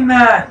doing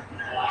that.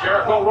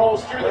 Jericho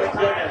rolls through the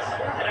goodness.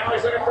 And now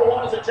he's looking for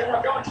Walls of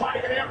Jericho and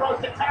trying to get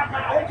Ambrose to tap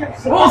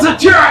out. Walls of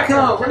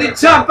Jericho, when he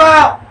tap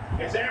out.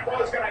 Is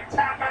Ambrose going to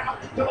tap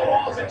out to the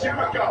Walls of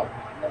Jericho?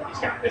 He's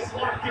got this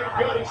locked in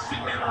good. He's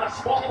sitting in on a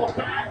swallow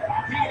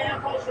back. Dean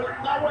Ambrose with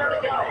nowhere to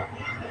go.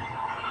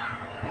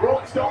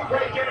 Ropes don't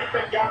break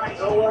anything, guys.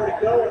 Nowhere to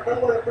go and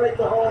nowhere to break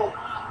the hold.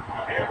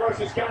 Ambrose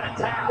has got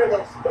to tap into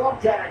those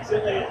thumbtacks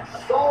in the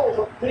soles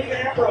of Dean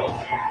Ambrose.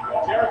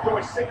 Jericho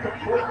is sick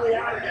completely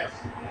out of this.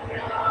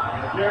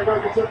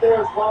 Jericho can sit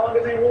there as long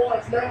as he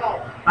wants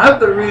now. I hope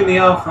there really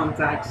are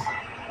thumbtacks,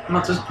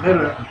 not just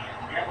glitter.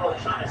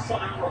 Ambrose trying to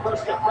somehow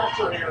reverse the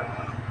pressure here.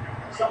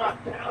 Somehow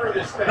counter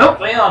this thing. Nope,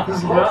 they are,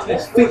 because Brooks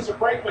it's won't force a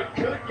break, but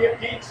could give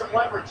Dean some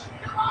leverage.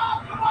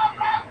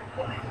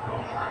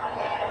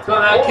 So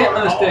that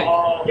kendo stick.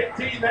 Get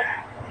Dean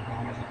that.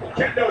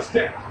 Kendo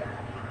stick.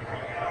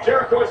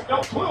 Jericho has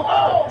no clue.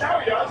 Oh, now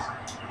he does.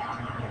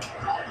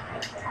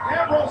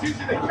 Ambrose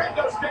using the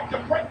kendo stick to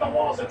break the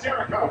walls of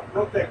Jericho.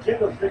 Look that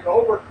kendo stick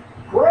over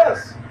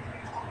Chris.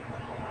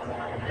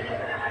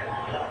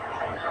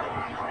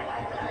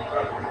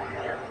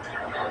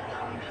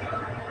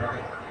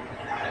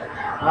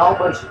 How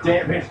much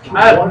damage can I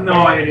have no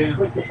idea.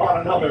 inflict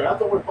upon another? That's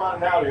what we're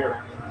finding out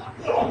here.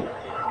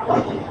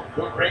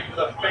 Good break to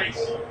the face.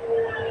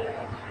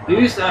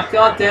 Use that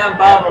goddamn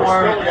barbed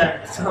wire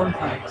and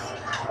thumbtacks.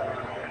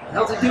 What the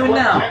hell's he doing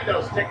now?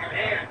 Kendo's taking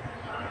hand.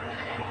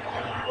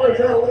 Where's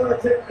that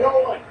lunatic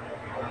going?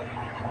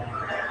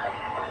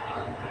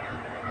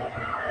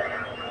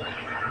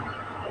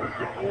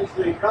 Here's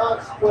the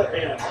non-split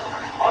hand.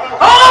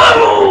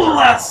 Oh,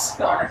 that's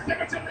scar.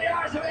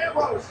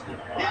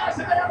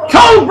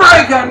 Code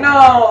breaker!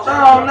 No,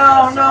 no,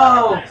 no,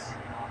 no.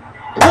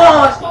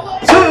 1,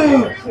 2,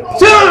 2!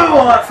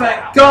 Oh, thank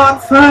God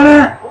for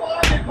that.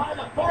 Blinded by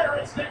the fire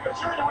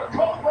extinguisher to a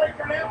code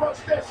breaker, and Ambrose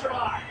still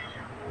survived.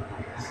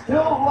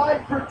 Still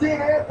life for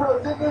Dean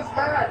Ambrose in this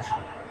match.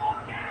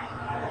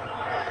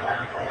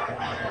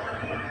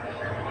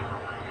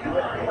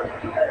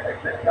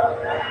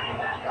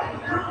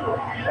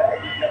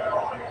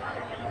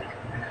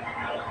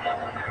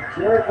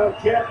 Jericho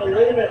can't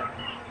believe it.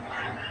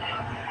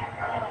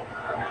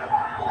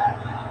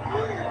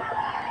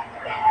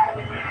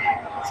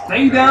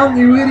 Stay down,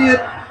 you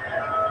idiot.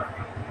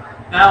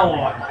 Now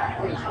what?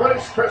 What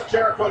does Chris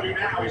Jericho do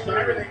now? He's done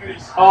everything that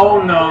he's...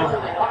 Oh no.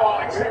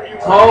 Except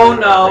use Oh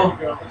no.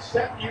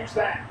 Except use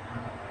that.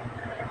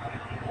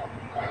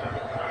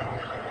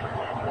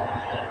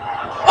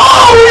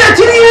 Oh, he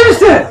actually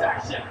used it!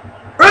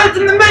 Right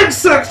in the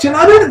midsection.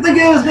 I didn't think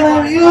he was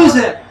going to use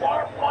it.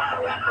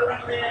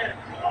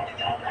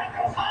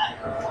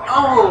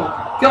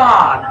 Oh,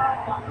 God.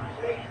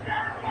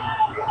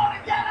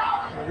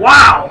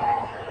 Wow.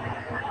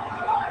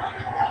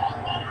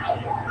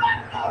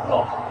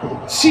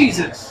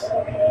 Jesus.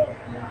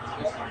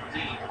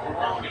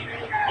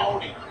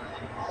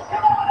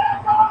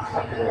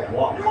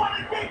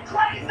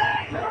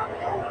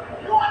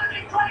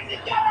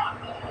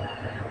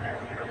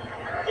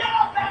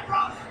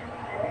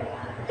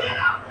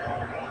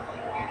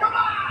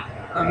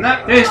 In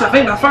that case, I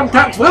think the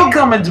thumbtacks will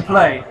come into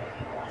play.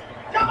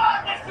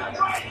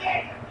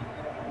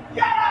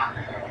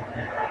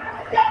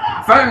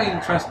 Very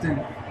interesting.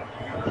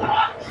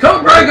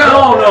 Code breaker!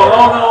 Oh no,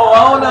 oh no,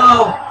 oh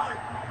no!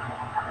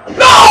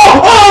 No!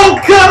 Oh,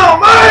 God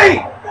almighty!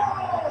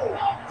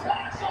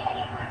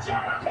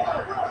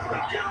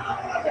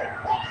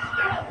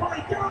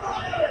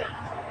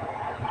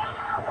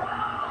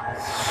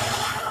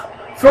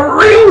 For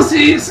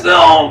realsies!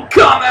 No!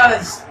 Come out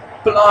his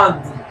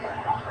blood!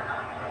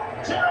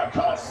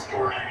 Jericho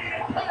screaming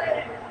in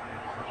pain.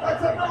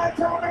 That's a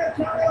 9-minute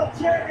title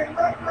champion.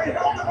 Referee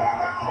held him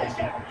out. He's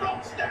got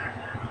thumb stack,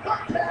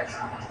 thumbtacks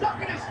stuck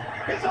in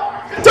his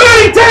arms.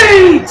 Dirty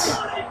deeds!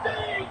 Dirty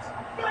deeds.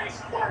 Face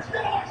first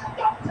in his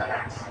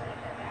thumbtacks.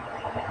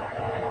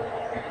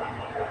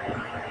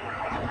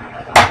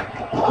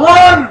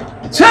 1,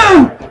 2,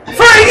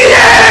 3!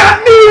 Yeah!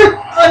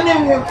 I knew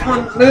he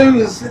wouldn't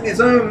lose in his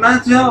own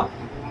matchup.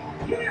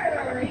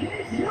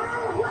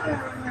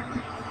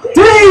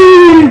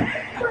 Dean!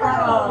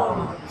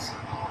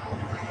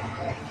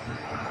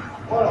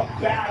 What a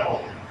battle.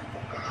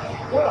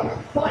 What a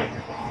fight.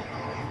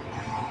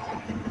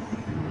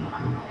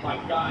 My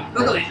God.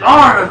 Look at the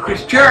arm of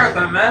Chris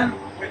Jericho, man.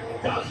 With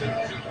dozens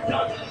and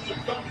dozens of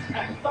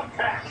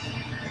thumbtacks.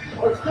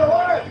 We're still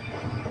in.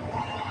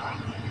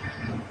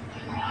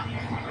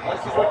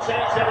 This is what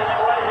changed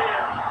everything right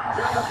here.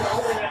 Jericho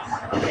holding it.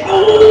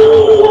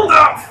 Oh,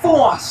 that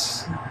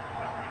force!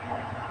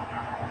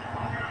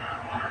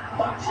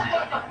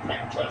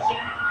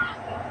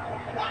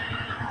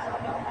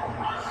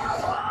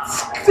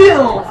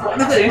 Still,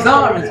 look at his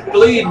arm, it's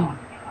bleeding.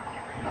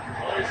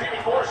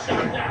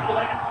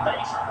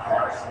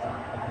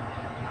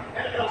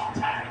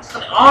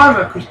 The arm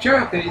of Chris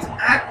Jericho is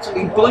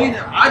actually bleeding.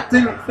 I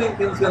didn't think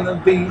it was going to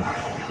be.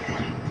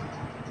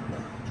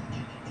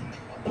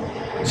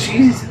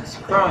 Jesus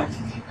Christ.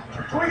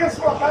 Can we get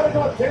some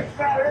medical attention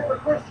out here for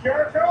Chris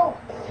Jericho?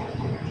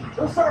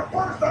 This is our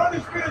first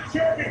undisputed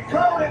champion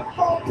covered in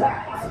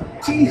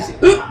thumbtacks.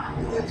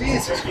 Jesus.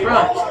 Jesus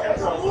Christ.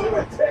 That's a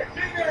lunatic.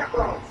 Dean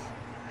Ambrose.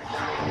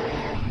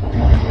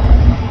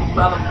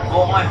 Brother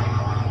boy.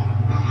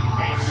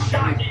 A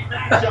shocking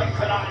matchup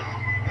tonight.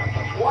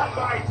 Won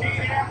by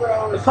Dean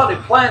Ambrose. The probably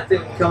plant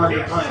didn't come into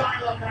The play.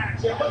 silent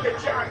match. And look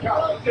at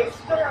Jericho. Just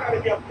stare at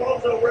him, you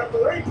bozo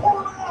referee. Pull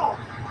him out.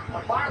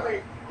 And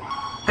finally.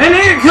 And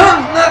here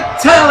comes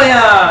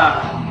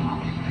Natalia!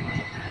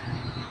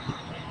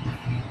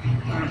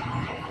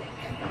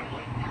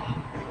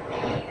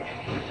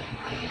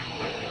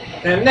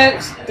 The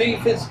next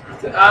women's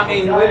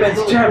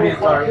champion,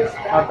 sorry.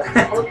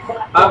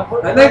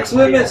 The next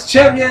women's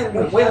champion,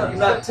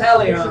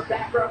 Natalia,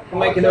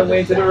 making her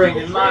way to the ring.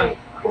 And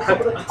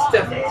it's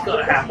definitely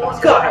gonna happen. It's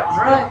gonna happen,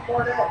 right?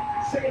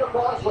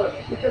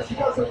 Because she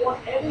doesn't want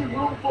any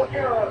room for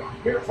error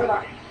here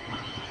tonight.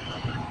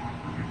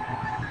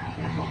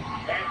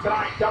 I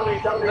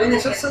mean,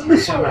 it's a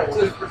submission match.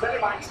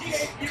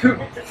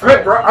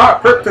 Bret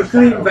Hart to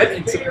clean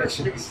vetting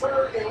submissions.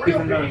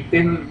 Even though he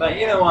didn't, but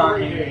you know what I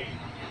mean.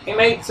 He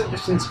made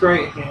submissions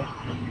great again.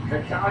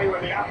 I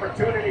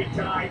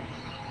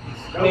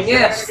mean,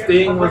 yes,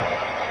 Sting was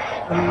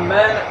the man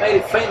that made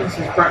it famous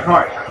is Bret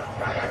Hart.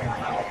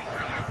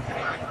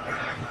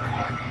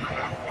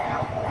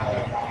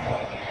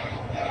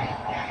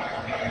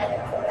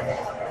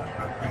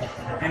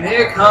 And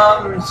here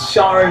comes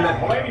Charlotte.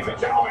 Ladies and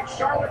gentlemen,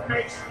 Charlotte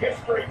makes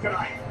history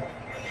tonight.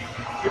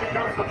 She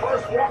becomes the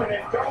first woman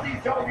in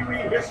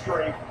WWE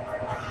history to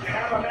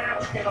have a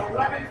match in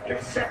 11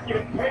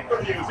 consecutive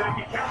pay-per-views. And if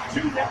you count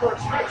 2 network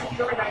stretches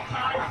during that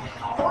time,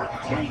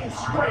 13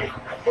 straight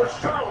for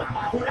Charlotte,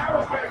 who now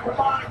has been a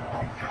combined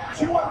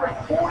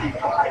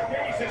 245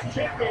 days as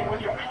champion when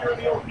you figure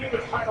the old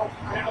women's title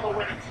and now the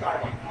women's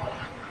title.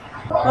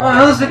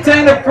 How's the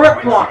thing to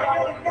Bret Hart?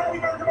 Now we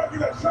better come up to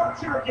that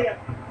sharpshooter again.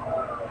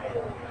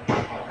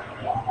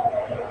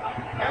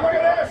 And look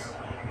at this.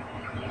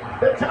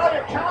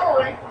 Natalia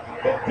cowering.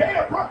 The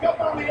Dana Brooke up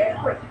on the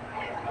apron.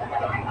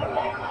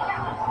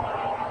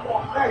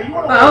 Hey, you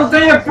want to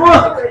Dana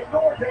Brooke?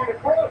 Ignore Dana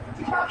Brooke.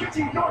 How can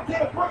you ignore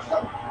Dana Brooke?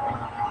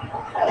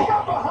 He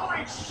got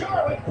behind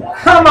Charlotte.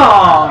 Come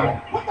on!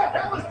 What the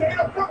hell is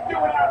Dana Brooke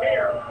doing out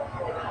here?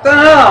 The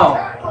hell?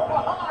 Back from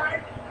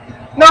behind.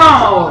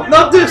 No!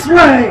 Not this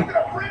way!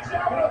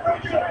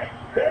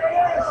 There it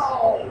is.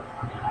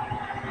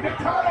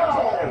 Natalia,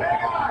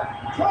 hang on.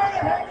 Try to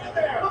hang in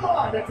there. Come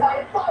on,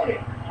 Natalia, fight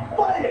it.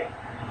 Fight it.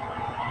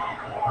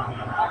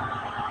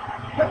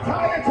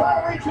 Natalia trying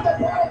to reach to the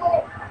bottom.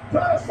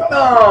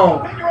 No.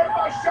 Figurated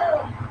by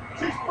Charlotte.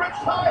 She's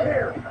bridged high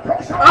here.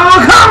 Oh,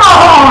 come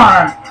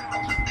on!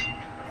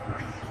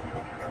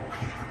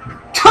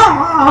 Come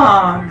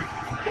on!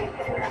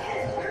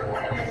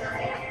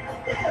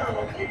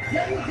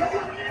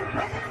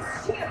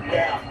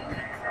 Yeah.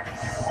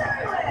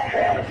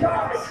 Here it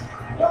comes.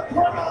 The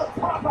promo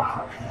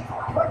pop-up.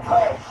 The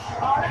coach.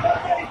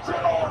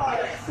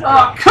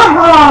 Oh, come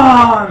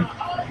on!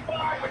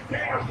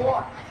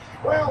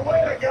 Well, way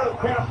to go,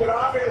 Captain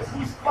Obvious.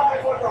 You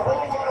spotted what the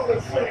whole world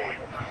is saying.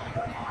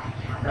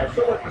 Now,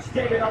 show us for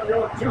standing on your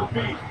own 2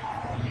 feet.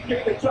 Get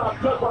the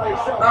job done by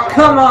yourself. Oh,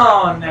 come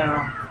on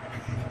now.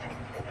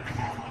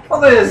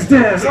 What is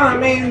this? I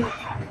mean,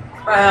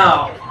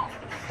 wow.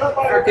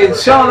 Freaking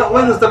Charlotte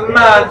wins the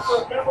match.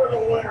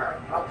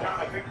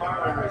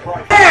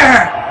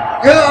 Here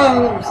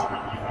goes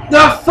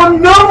the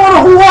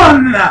phenomenal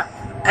one,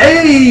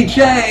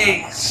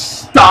 AJ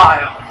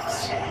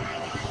Styles.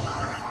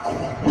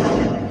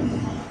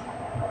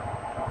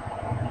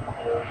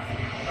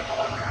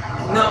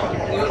 No,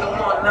 you don't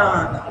want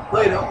none.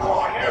 We don't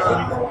want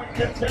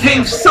none.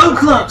 Came so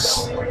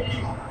close.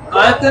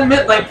 I have to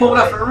admit they pulled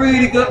off a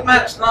really good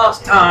match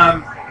last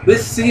time.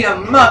 Let's see a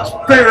much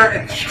better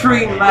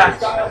extreme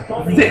match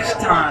this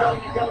time.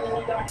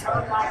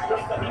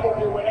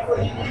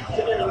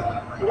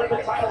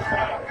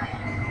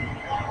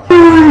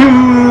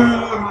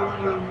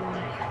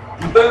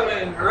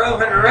 Booming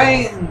Roman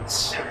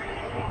Reigns.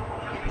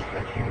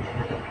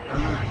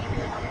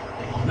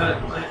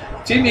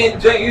 Jimmy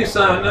and Jey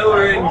Uso are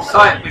nowhere in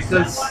sight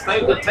because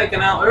they were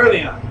taken out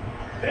earlier.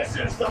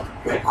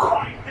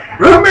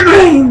 Roman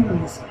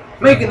Reigns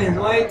making his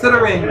way to the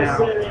ring now.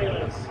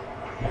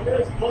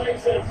 This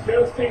place is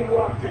just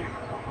erupting.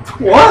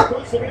 What?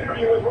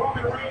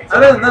 I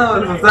don't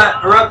know if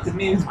that erupted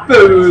means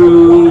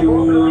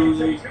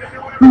boo.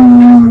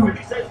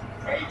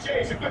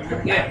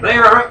 Yeah, they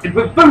erupted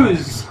with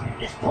booze.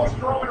 He's pushed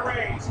Roman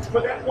Reigns,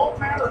 but that won't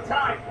matter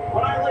time.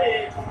 When I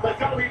leave, the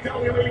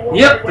WWE.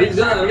 Yep, he's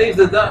gonna leave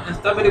the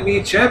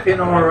WWE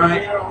champion,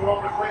 alright.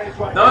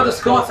 No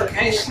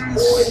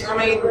disqualifications. I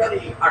mean,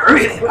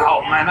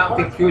 oh man, that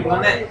would be good,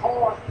 wouldn't it?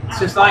 It's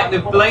just like the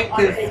blink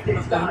of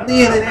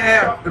nearly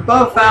there, they're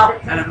both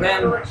out, and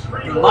then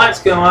the lights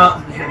go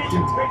out.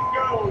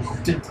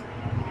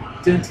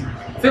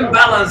 Finn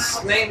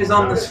Balor's name is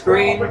on the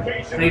screen,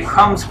 and he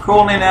comes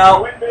crawling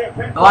out.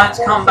 The lights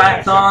come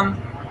back on,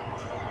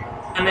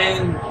 and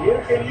then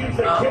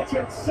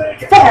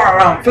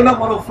forearm,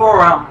 phenomenal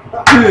forearm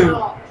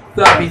to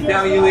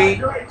WWE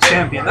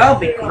champion. That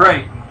would be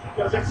great.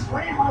 Does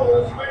Extreme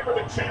Rules favor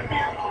the champion?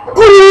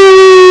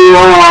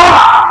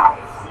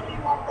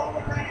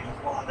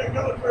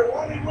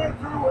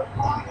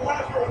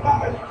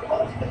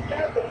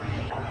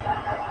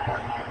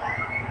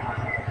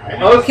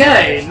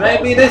 Okay,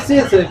 maybe this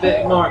is a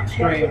bit more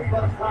extreme.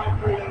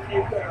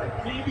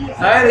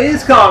 That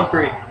is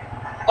concrete.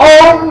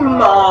 Oh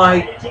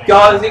my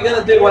god, is he going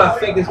to do what I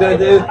think he's going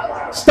to do?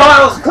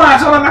 Styles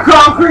clash on the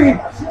concrete!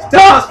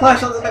 Styles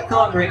clash on the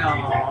concrete!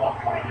 Oh.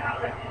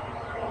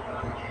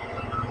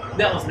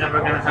 That was never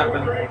gonna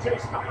happen.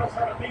 AJ Styles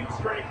had a mean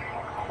streak.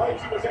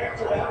 Like he was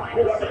after that.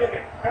 You're seeing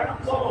it.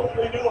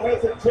 Absolutely no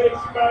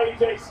hesitation by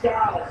AJ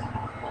Styles.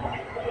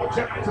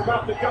 Giants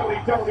about the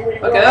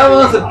WWE. Okay, that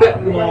was a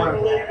bit more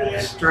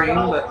extreme,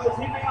 but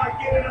He may not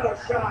get another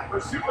shot.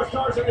 For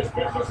superstars in this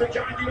business, and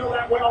John, you know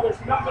that well,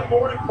 there's nothing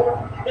more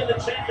important than the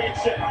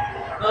championship.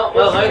 oh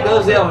well, there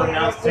goes the other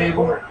announce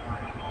table.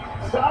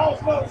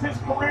 Styles knows his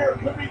career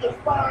could be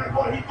defined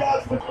what he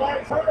does with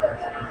legs hurt.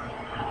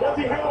 Does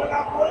he have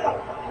enough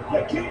left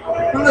to keep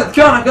winning? What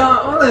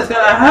is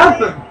gonna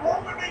happen?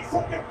 Roman needs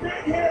something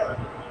big here.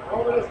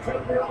 Roman is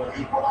temporarily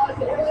equalized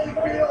the playing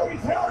field.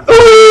 He's held.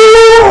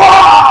 Ooh!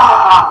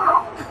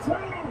 Ah!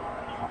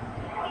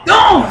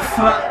 No!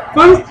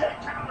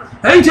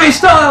 AJ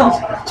Styles!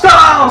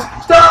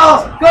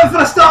 Going for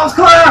the Styles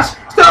Clash!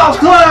 Styles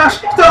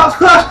Clash! Come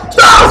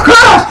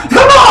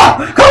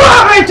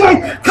on, AJ!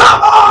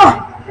 Come on!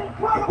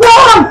 1,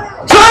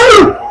 2,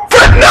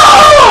 3,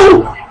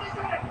 no!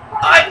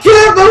 I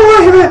can't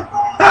believe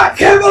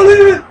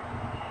it!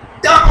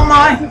 Oh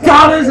my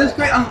God, this is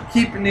great! I'm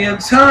keeping the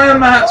entire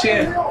match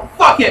in.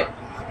 Fuck it!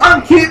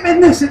 I'm keeping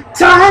this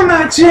entire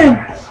match in.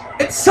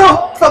 It's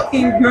so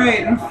fucking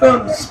great and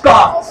filled with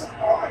spots.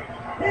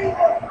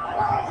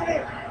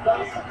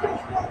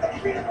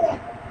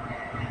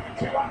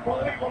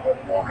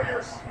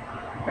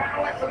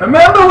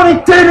 Remember when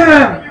he did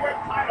him?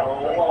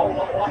 Oh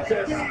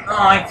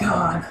my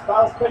God.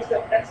 Styles placed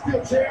that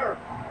steel chair.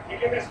 In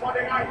this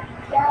Monday night,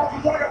 Styles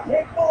is like a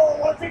pit bull.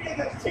 Once he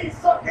gets his teeth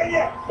sucked in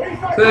you, he's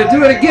not Gonna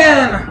do it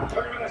again.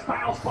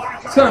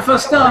 It's going for a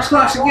Styles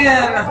Clash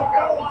again.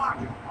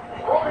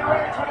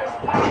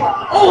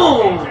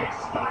 Oh!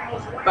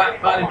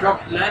 Backbody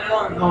drop, landed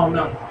on. Oh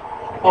no.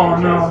 Oh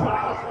no.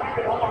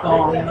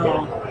 Oh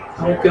no.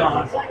 Oh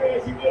God.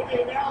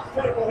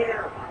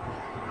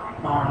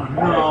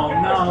 Oh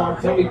no.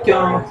 Here we go.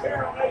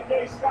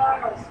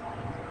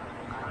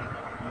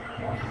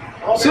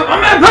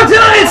 Superman puts it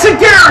on. It's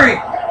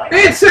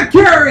a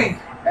Gary.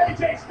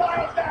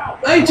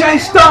 AJ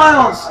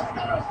Styles.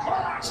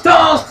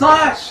 Styles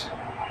Clash.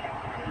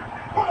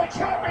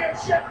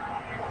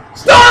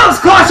 Styles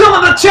Clash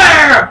under the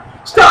chair.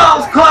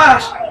 Styles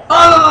Clash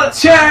under the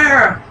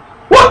chair.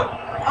 Whoop.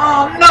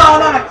 Oh no,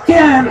 not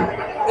again.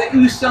 The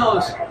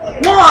Usos.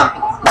 1,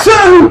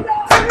 2,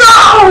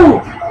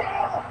 no!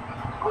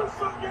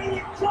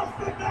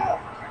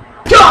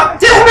 God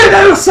damn it,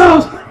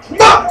 Usos!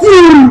 Fuck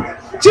you!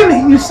 Jimmy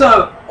Uso!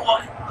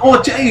 Or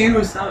Jay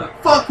Uso!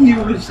 Fuck you,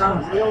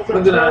 Usos!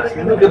 Look at that!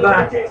 Look at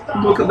that!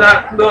 Look at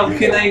that!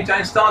 Look at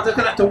AJ Styles! They're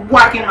gonna have to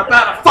whack him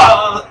about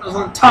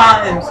 1,000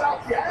 times!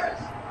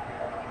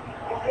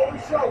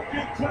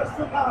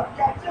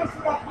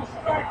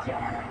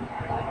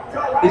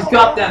 He's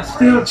got that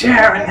steel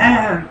chair in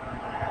hand!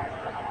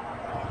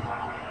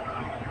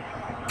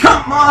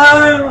 Come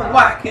on!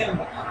 Whack him!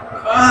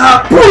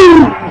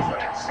 Boom!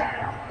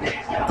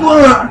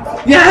 Boom!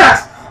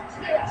 Yes!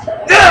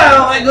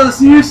 Yeah! There goes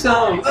the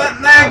Uso!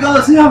 There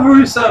goes the other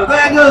Uso!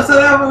 There goes the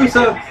other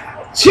Uso!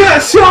 Chair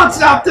shots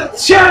after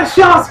chair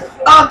shots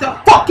after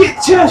fucking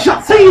chair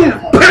shots! He is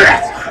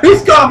pissed!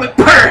 He's gonna be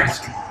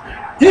pissed!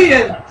 He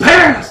is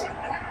pissed!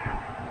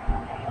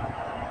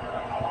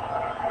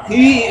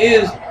 He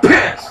is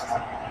pissed!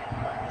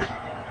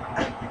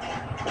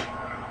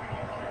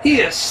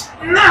 He is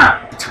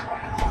snapped!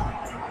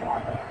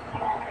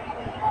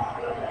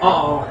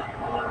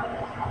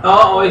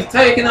 Uh-oh, he's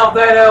taking off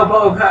that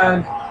elbow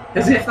pad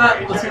as if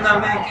that wasn't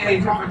going to make any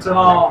difference at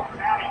all.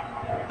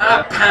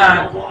 That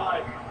pad.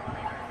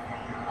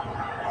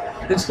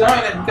 It's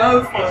going to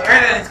go for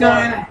it. It's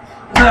going to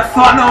the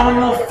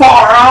phenomenal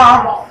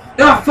forearm.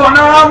 The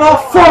phenomenal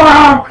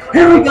forearm.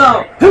 Here we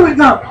go.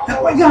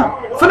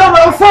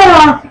 Phenomenal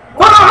forearm.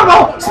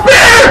 Phenomenal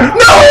spear.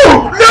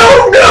 No.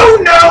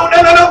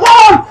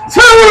 1, 2,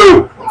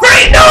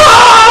 3. No.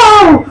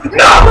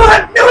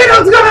 I knew it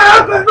was going to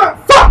happen, but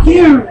fuck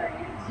you.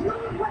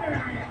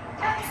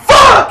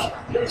 Fuck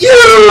you.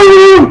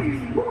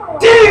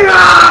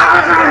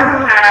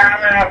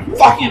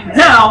 Fucking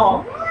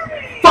hell.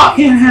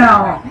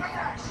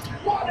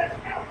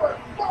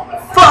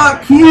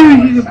 Fuck you,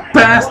 you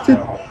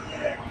bastard.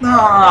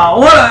 Oh,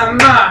 what a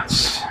match.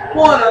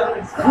 What a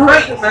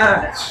great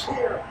match.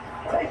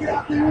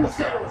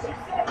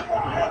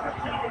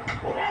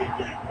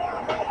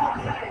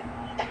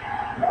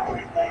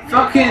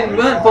 Fucking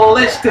went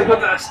ballistic with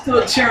that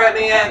steel chair at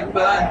the end,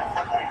 but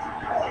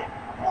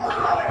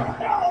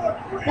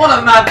what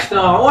a match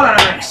though. What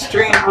an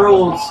Extreme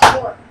Rules.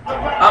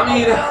 I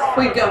mean, if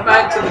we go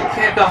back to the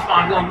kickoff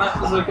angle, that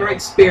was a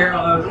great spear.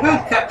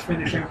 Good catch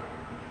finisher.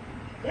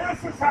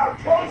 This is how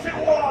close it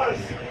was.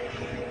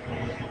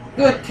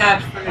 Good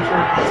catch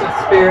finisher. It's a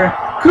spear.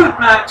 Good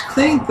match.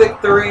 Clean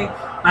victory.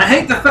 I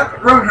hate the fact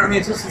that Roman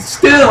Reigns is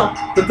still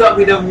the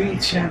WWE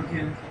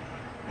champion.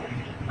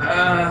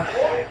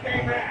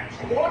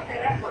 Look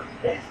at effort.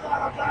 He's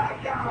not a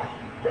bad guy.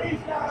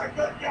 He's not a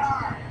good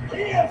guy.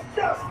 He is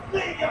just the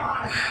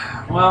guy.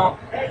 Well,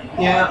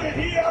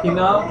 yeah, you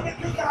know,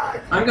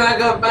 I'm gonna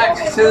go back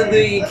to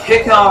the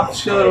kickoff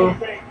show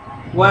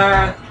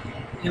where,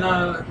 you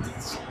know,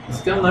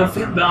 still no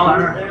Finn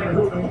Balor.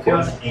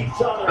 But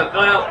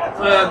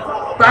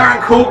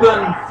Baron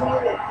Corbin.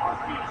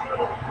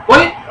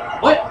 Wait,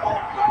 what?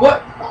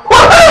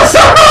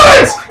 Seth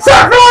Rollins!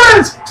 Seth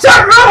Rollins!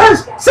 Seth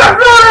Rollins! Seth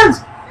Rollins!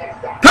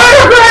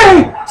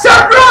 Pedigree!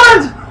 Seth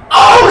Rollins!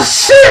 Oh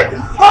shit!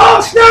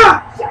 Oh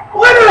snap!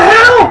 What the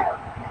hell?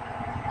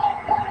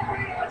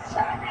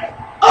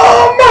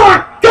 Oh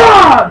my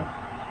God!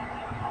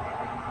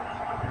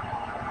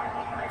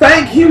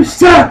 Thank you,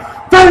 Seth!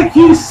 Thank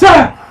you,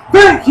 Seth!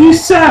 Thank you,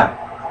 Seth!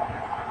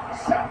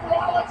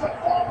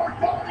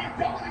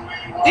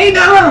 He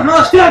never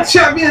lost that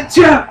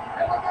championship!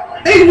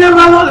 He never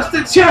lost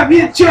the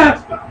championship!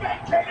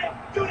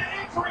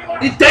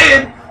 He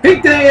did! He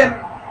did!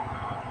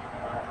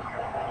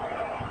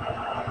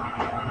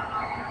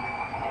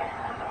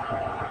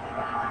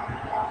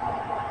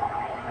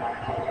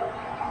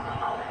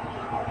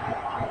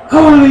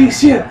 Holy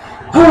shit!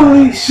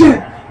 Holy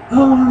shit!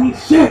 Holy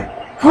shit!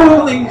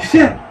 Holy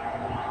shit!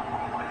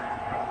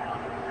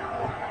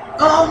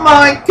 Oh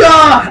my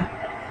God!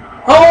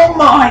 Oh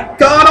my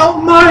God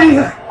almighty!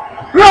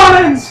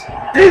 Rollins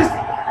is...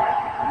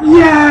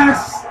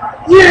 Yes!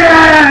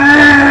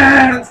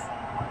 Yes!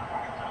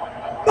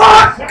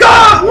 My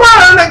God!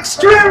 What an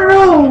Extreme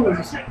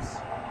Rules!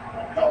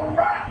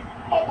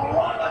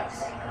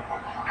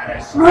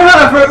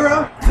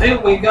 Here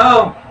we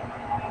go!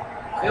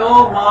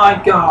 Oh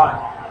my God!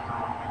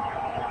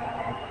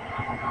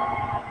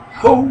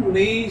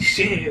 Holy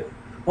shit!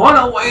 What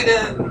a way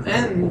to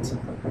end!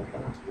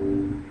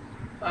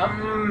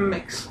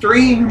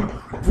 Extreme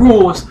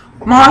Rules.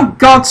 My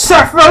God,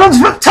 Seth Rollins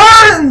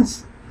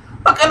returns!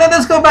 Okay,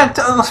 let's go back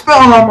to the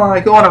spell. Oh my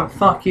God, I'm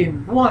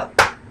fucking what?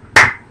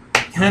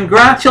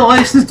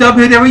 Congratulations,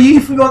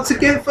 WWE, for once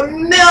again for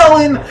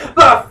nailing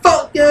the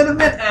fuck out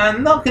of it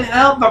and knocking it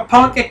out the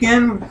park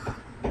again.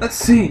 Let's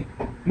see.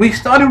 We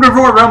started with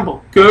Royal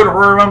Rumble. Good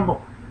Royal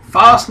Rumble.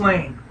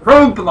 Fastlane.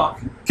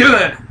 Roadblock.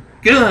 Good.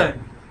 Good.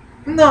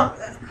 No.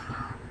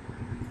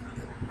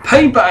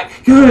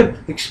 Payback. Good.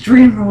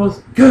 Extreme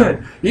Rules.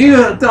 Good. You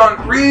have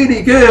done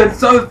really good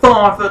so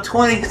far for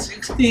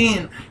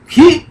 2016.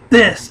 Keep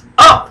this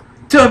up,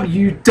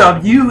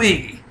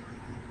 WWE.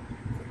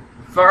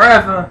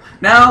 Forever.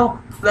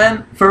 Now,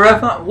 then,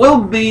 forever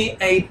will be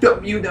a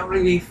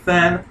WWE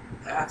fan.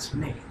 That's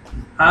me.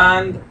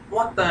 And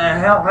what the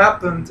hell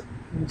happened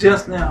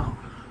just now?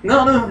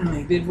 Not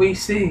only did we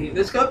see,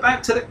 let's go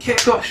back to the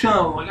kickoff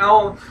show.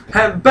 We'll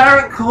have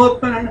Baron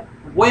Corbin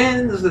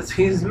wins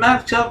his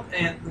matchup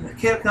in the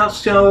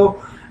kickoff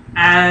show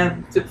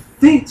and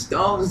defeats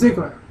Dolph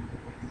Ziggler.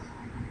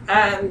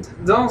 And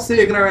Dolph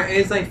Ziggler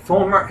is a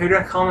former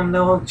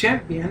Intercontinental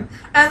Champion.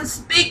 And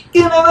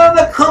speaking of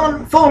other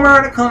former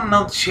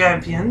Intercontinental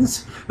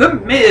Champions, The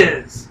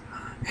Miz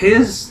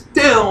is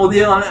still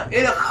the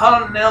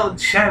Intercontinental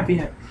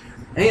Champion.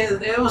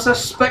 It was a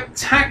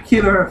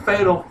spectacular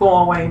Fatal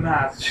 4-Way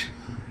match.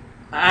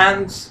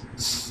 And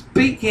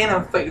speaking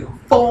of Fatal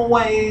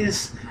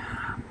 4-Ways,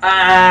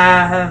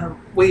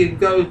 we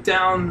go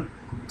down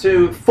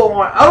to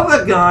 4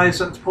 other guys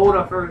that pulled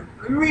off a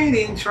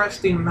really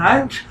interesting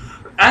match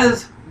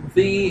as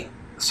the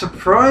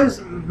surprise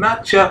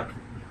matchup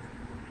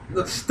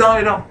that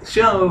started off the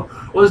show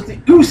was the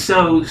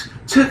Usos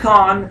took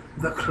on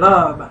the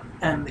Club,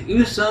 and the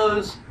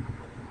Usos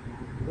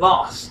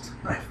lost,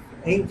 I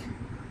think.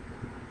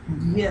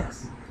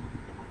 Yes.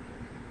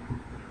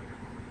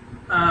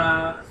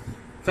 I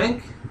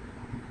think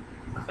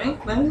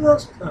they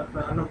lost, but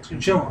I'm not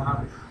too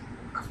sure.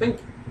 I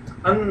think,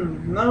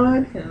 no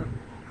idea,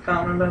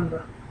 can't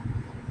remember.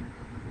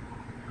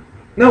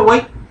 No,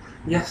 wait.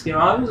 Yes,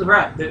 I was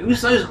right. The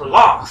Usos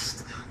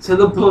lost to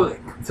the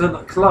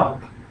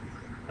Club.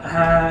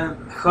 The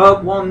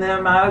Club won their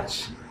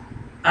match.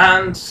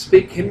 And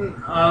speaking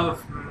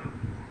of,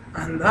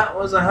 and that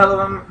was a hell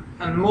of a,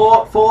 and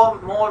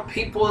four more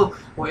people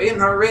were in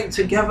the ring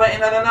together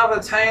in another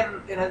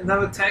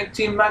tag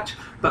team match.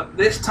 But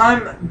this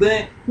time,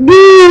 the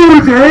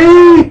New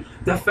Day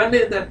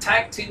defended their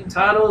tag team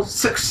titles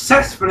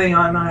successfully,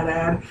 I might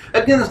add,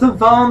 against the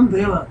Von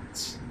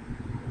Villains.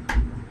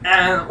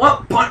 And at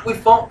what point we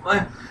thought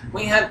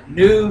we had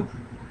new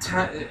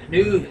tag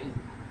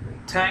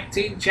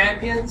team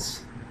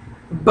champions,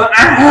 but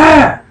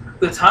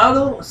the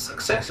title was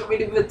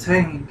successfully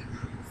retained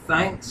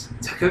thanks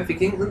to Kofi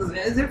Kingston's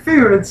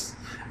interference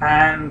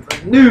and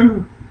the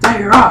New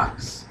Day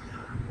Rocks.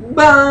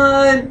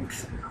 But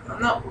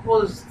that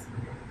was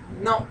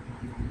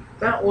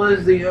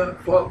the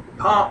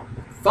part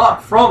far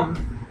from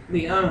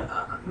the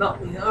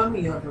not the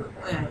only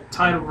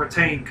title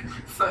retained,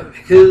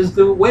 because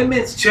the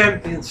women's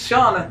champion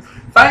Charlotte,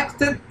 thanks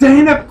to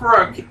Dana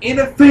Brooke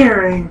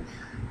interfering,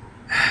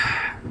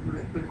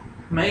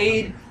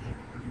 made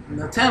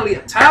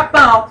Natalia tap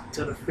out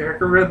to the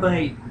figure of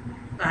 8,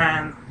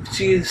 and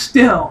she is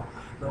still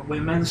the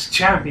women's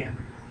champion,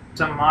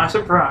 to my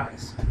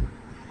surprise.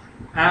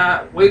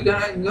 We're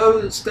gonna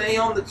go stay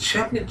on the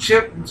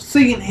championship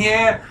scene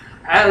here,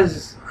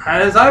 as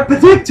I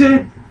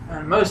predicted,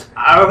 And most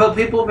other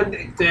people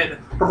predicted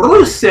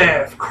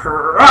Rusev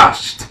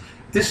crushed,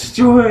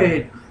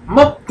 destroyed,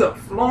 mopped the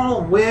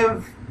floor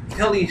with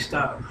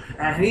Kalisto.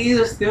 And he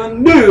is the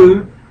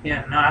new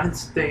United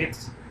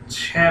States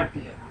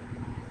champion.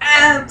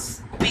 And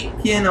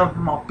speaking of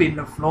mopping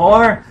the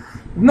floor,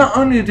 not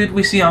only did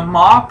we see a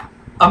mop,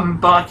 a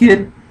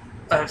bucket,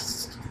 a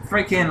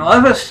freaking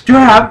leather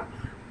strap,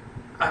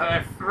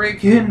 a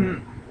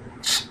freaking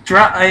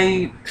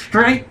a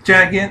straight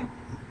jacket,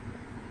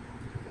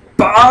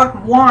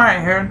 barbed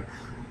wire,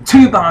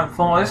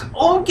 2x4s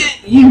all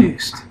get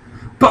used.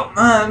 But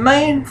the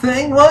main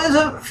thing was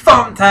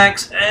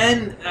thumbtacks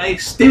and a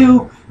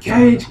steel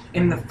cage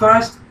in the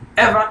first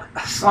ever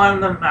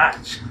Asylum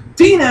match.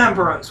 Dean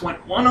Ambrose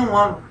went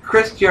one-on-one with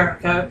Chris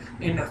Jericho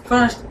in the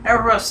first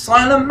ever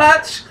Asylum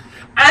match,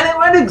 and it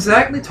went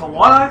exactly to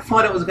what I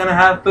thought it was going to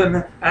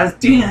happen, as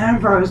Dean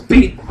Ambrose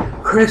beat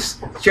Chris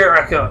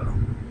Jericho.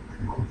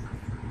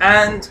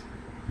 And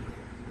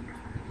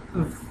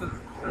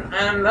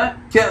that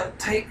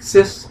takes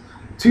us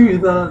to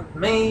the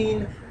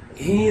main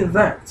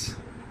event.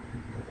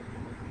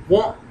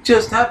 What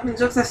just happened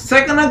just a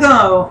second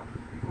ago,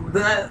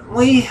 that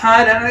we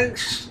had an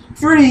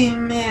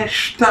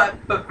extreme-ish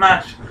type of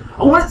match.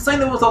 I wouldn't say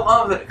there was a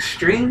lot of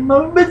extreme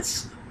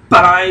moments,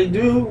 but I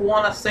do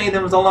want to say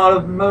there was a lot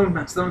of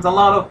moments. There was a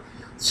lot of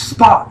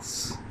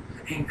spots,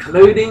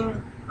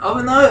 including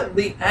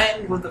the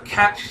end with the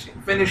catch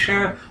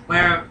finisher,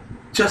 where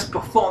just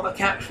before the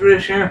catch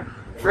finisher,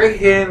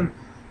 freaking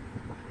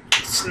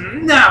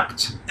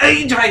snapped.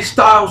 AJ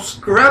Styles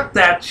grabbed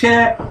that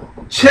chair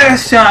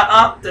shot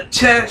up, the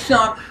chair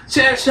shot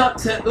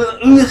to the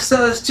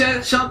Usos,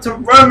 chair shot to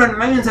Roman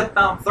Reigns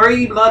about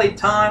 3 bloody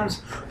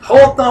times,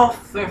 pulled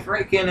off the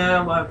freaking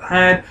elbow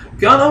pad,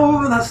 got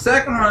over the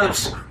second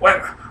ropes,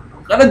 went,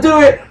 I'm gonna do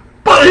it,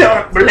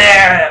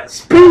 blah,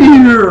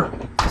 spear,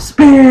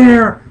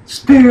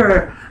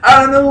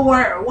 out of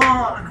nowhere,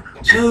 1,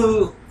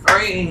 2,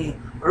 3,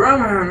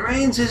 Roman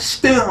Reigns is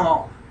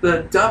still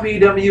the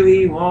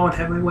WWE World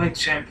Heavyweight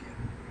Champion.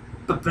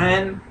 But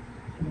then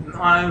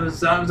I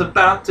was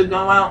about to go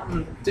out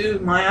and do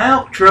my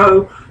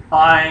outro.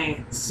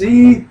 I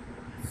see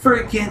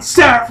freaking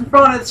Seth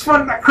Rollins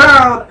from the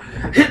crowd,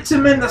 hits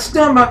him in the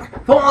stomach,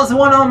 pulls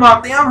one arm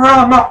up, the other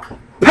arm up,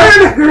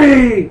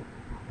 pedigree!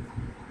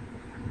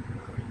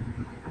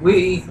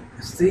 We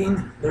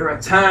seen the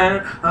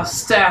return of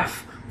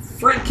Seth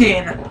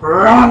freaking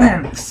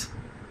Rollins.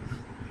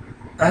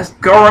 As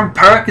Goran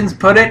Perkins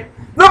put it,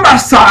 the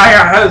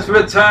Messiah has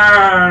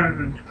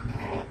returned!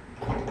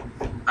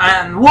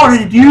 And what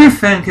did you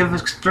think of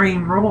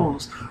Extreme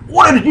Rules?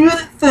 What did you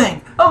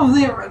think of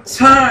the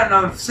return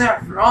of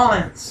Seth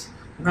Rollins?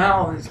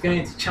 Now he's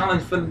going to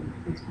challenge for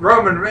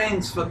Roman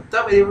Reigns for the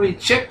WWE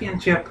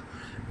Championship.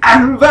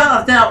 And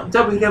without a doubt,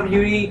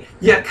 WWE,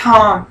 you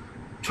can't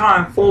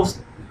try and force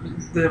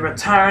the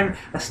return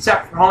of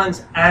Seth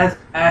Rollins as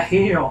a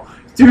heel.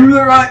 Do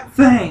the right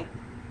thing.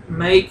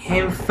 Make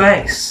him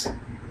face.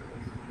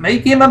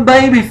 Make him a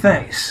baby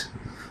face.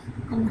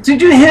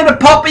 Did you hear the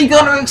pop he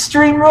got on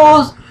Extreme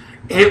Rules?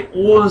 It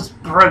was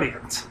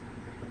brilliant.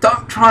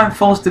 Don't try and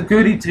force the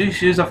goody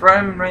two-shoes of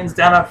Roman Reigns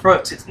down our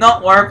throats. It's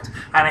not worked,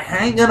 and it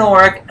ain't gonna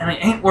work, and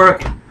it ain't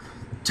working.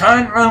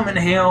 Turn Roman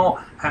heel,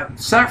 have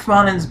Seth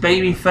Rollins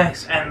baby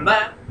face, and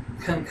that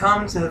can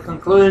come to the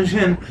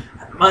conclusion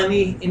of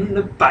Money in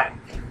the Bank.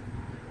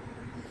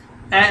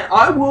 And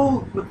I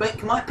will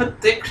make my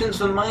predictions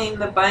for Money in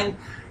the Bank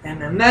in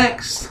the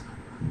next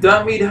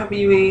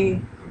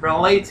WWE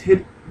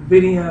related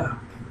video.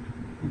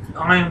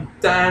 I am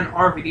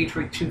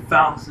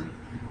Danrvdtree2000,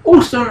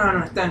 also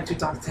known as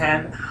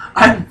Dan2010.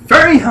 I'm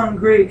very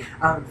hungry,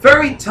 I'm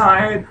very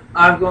tired,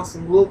 I've got a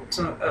little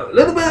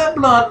bit of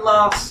blood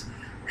loss,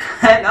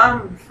 and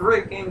I'm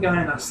freaking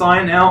going to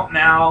sign out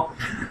now.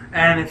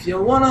 And if you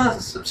want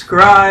to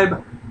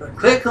subscribe,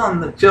 click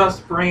on the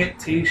Just Bring It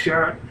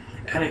t-shirt.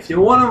 And if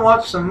you want to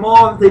watch some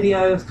more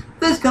videos,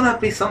 there's going to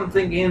be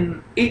something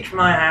in each of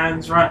my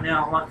hands right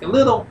now, like a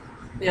little,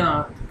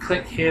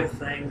 click here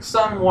thing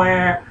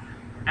somewhere.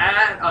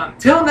 And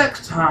until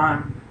next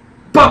time,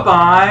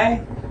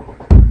 bye-bye.